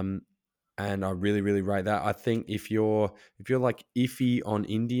 And I really, really rate that. I think if you're like iffy on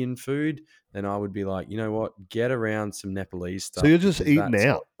Indian food, then I would be like, you know what, get around some Nepalese stuff. So you're just eating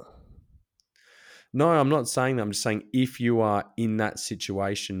out. No, I'm not saying that. I'm just saying if you are in that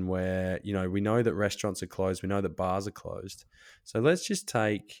situation where, we know that restaurants are closed, we know that bars are closed. So let's just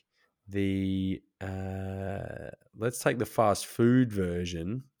take the fast food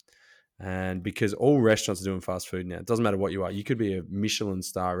version, and because all restaurants are doing fast food now, it doesn't matter what you are. You could be a Michelin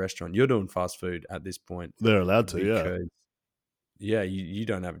star restaurant. You're doing fast food at this point. They're allowed to, yeah. You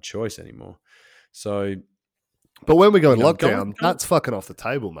don't have a choice anymore. So, but when we go in lockdown, that's fucking off the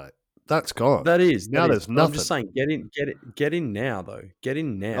table, mate. That's gone. That is. Now there's nothing. I'm just saying, get in now, though. Get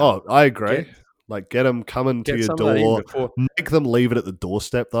in now. Oh, I agree. Get them coming to your door. Make them leave it at the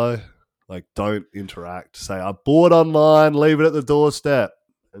doorstep, though. Don't interact. Say, I bought online, leave it at the doorstep.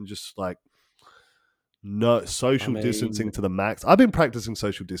 And just, no social distancing to the max. I've been practicing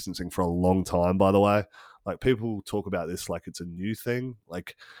social distancing for a long time, by the way. People talk about this like it's a new thing.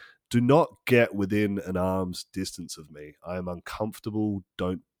 Do not get within an arm's distance of me. I am uncomfortable.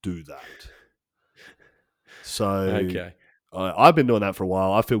 Don't do that. So okay. I've been doing that for a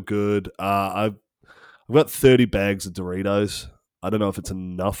while. I feel good. I've got 30 bags of Doritos. I don't know if it's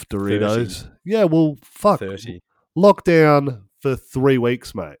enough Doritos. 30. Yeah, well, fuck. 30. Lockdown for 3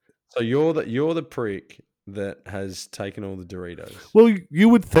 weeks, mate. So you're the prick that has taken all the Doritos. Well, you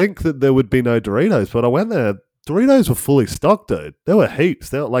would think that there would be no Doritos, but I went there. Doritos were fully stocked, dude. There were heaps.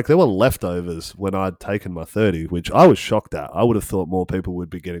 There were leftovers when I'd taken my 30, which I was shocked at. I would have thought more people would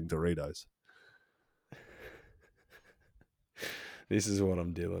be getting Doritos. This is what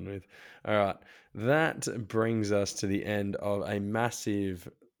I'm dealing with. All right. That brings us to the end of a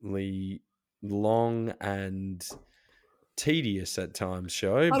massively long and tedious at times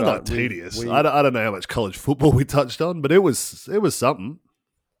show. I don't know, But tedious. I don't know how much college football we touched on, but it was something.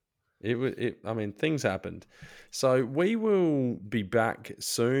 I mean, things happened. So we will be back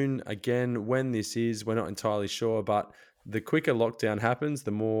soon. Again, when this is, we're not entirely sure, but the quicker lockdown happens,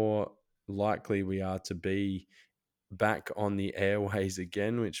 the more likely we are to be back on the airways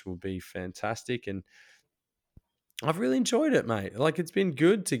again, which will be fantastic. And I've really enjoyed it, mate. Like, it's been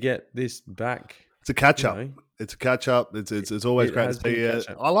good to get this back. It's a catch up. It's a catch up. It's always great to see you.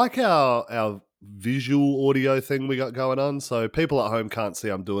 I like our visual audio thing we got going on. So people at home can't see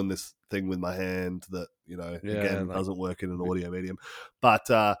I'm doing this thing with my hand that, again, doesn't work in an audio medium. But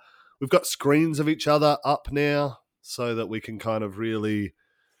we've got screens of each other up now so that we can kind of really,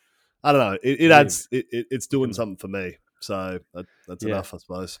 I don't know, it adds, it's doing something for me. So that's enough, I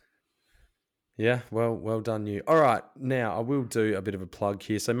suppose. Yeah, well done you. All right, now I will do a bit of a plug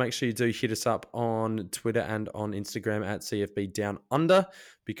here. So make sure you do hit us up on Twitter and on Instagram at CFB Down Under,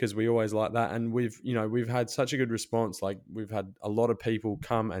 because we always like that. And we've had such a good response. Like, we've had a lot of people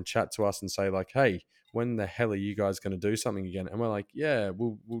come and chat to us and say like, "Hey, when the hell are you guys going to do something again?" And we're like, "Yeah,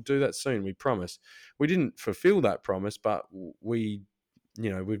 we'll do that soon. We promise." We didn't fulfill that promise, but we've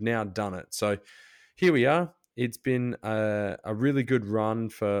now done it. So here we are. It's been a really good run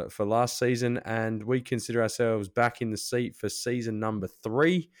for last season, and we consider ourselves back in the seat for season number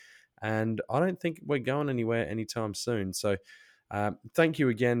 3. And I don't think we're going anywhere anytime soon. So thank you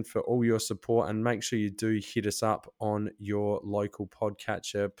again for all your support, and make sure you do hit us up on your local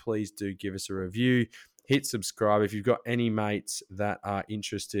podcatcher. Please do give us a review. Hit subscribe. If you've got any mates that are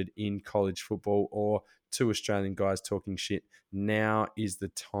interested in college football or two Australian guys talking shit, now is the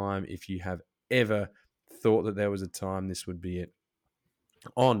time. If you have ever thought that there was a time, this would be it.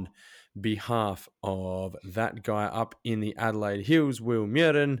 On behalf of that guy up in the Adelaide Hills, Will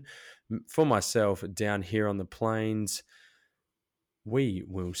Muirden, for myself down here on the plains, we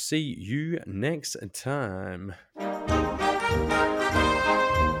will see you next time.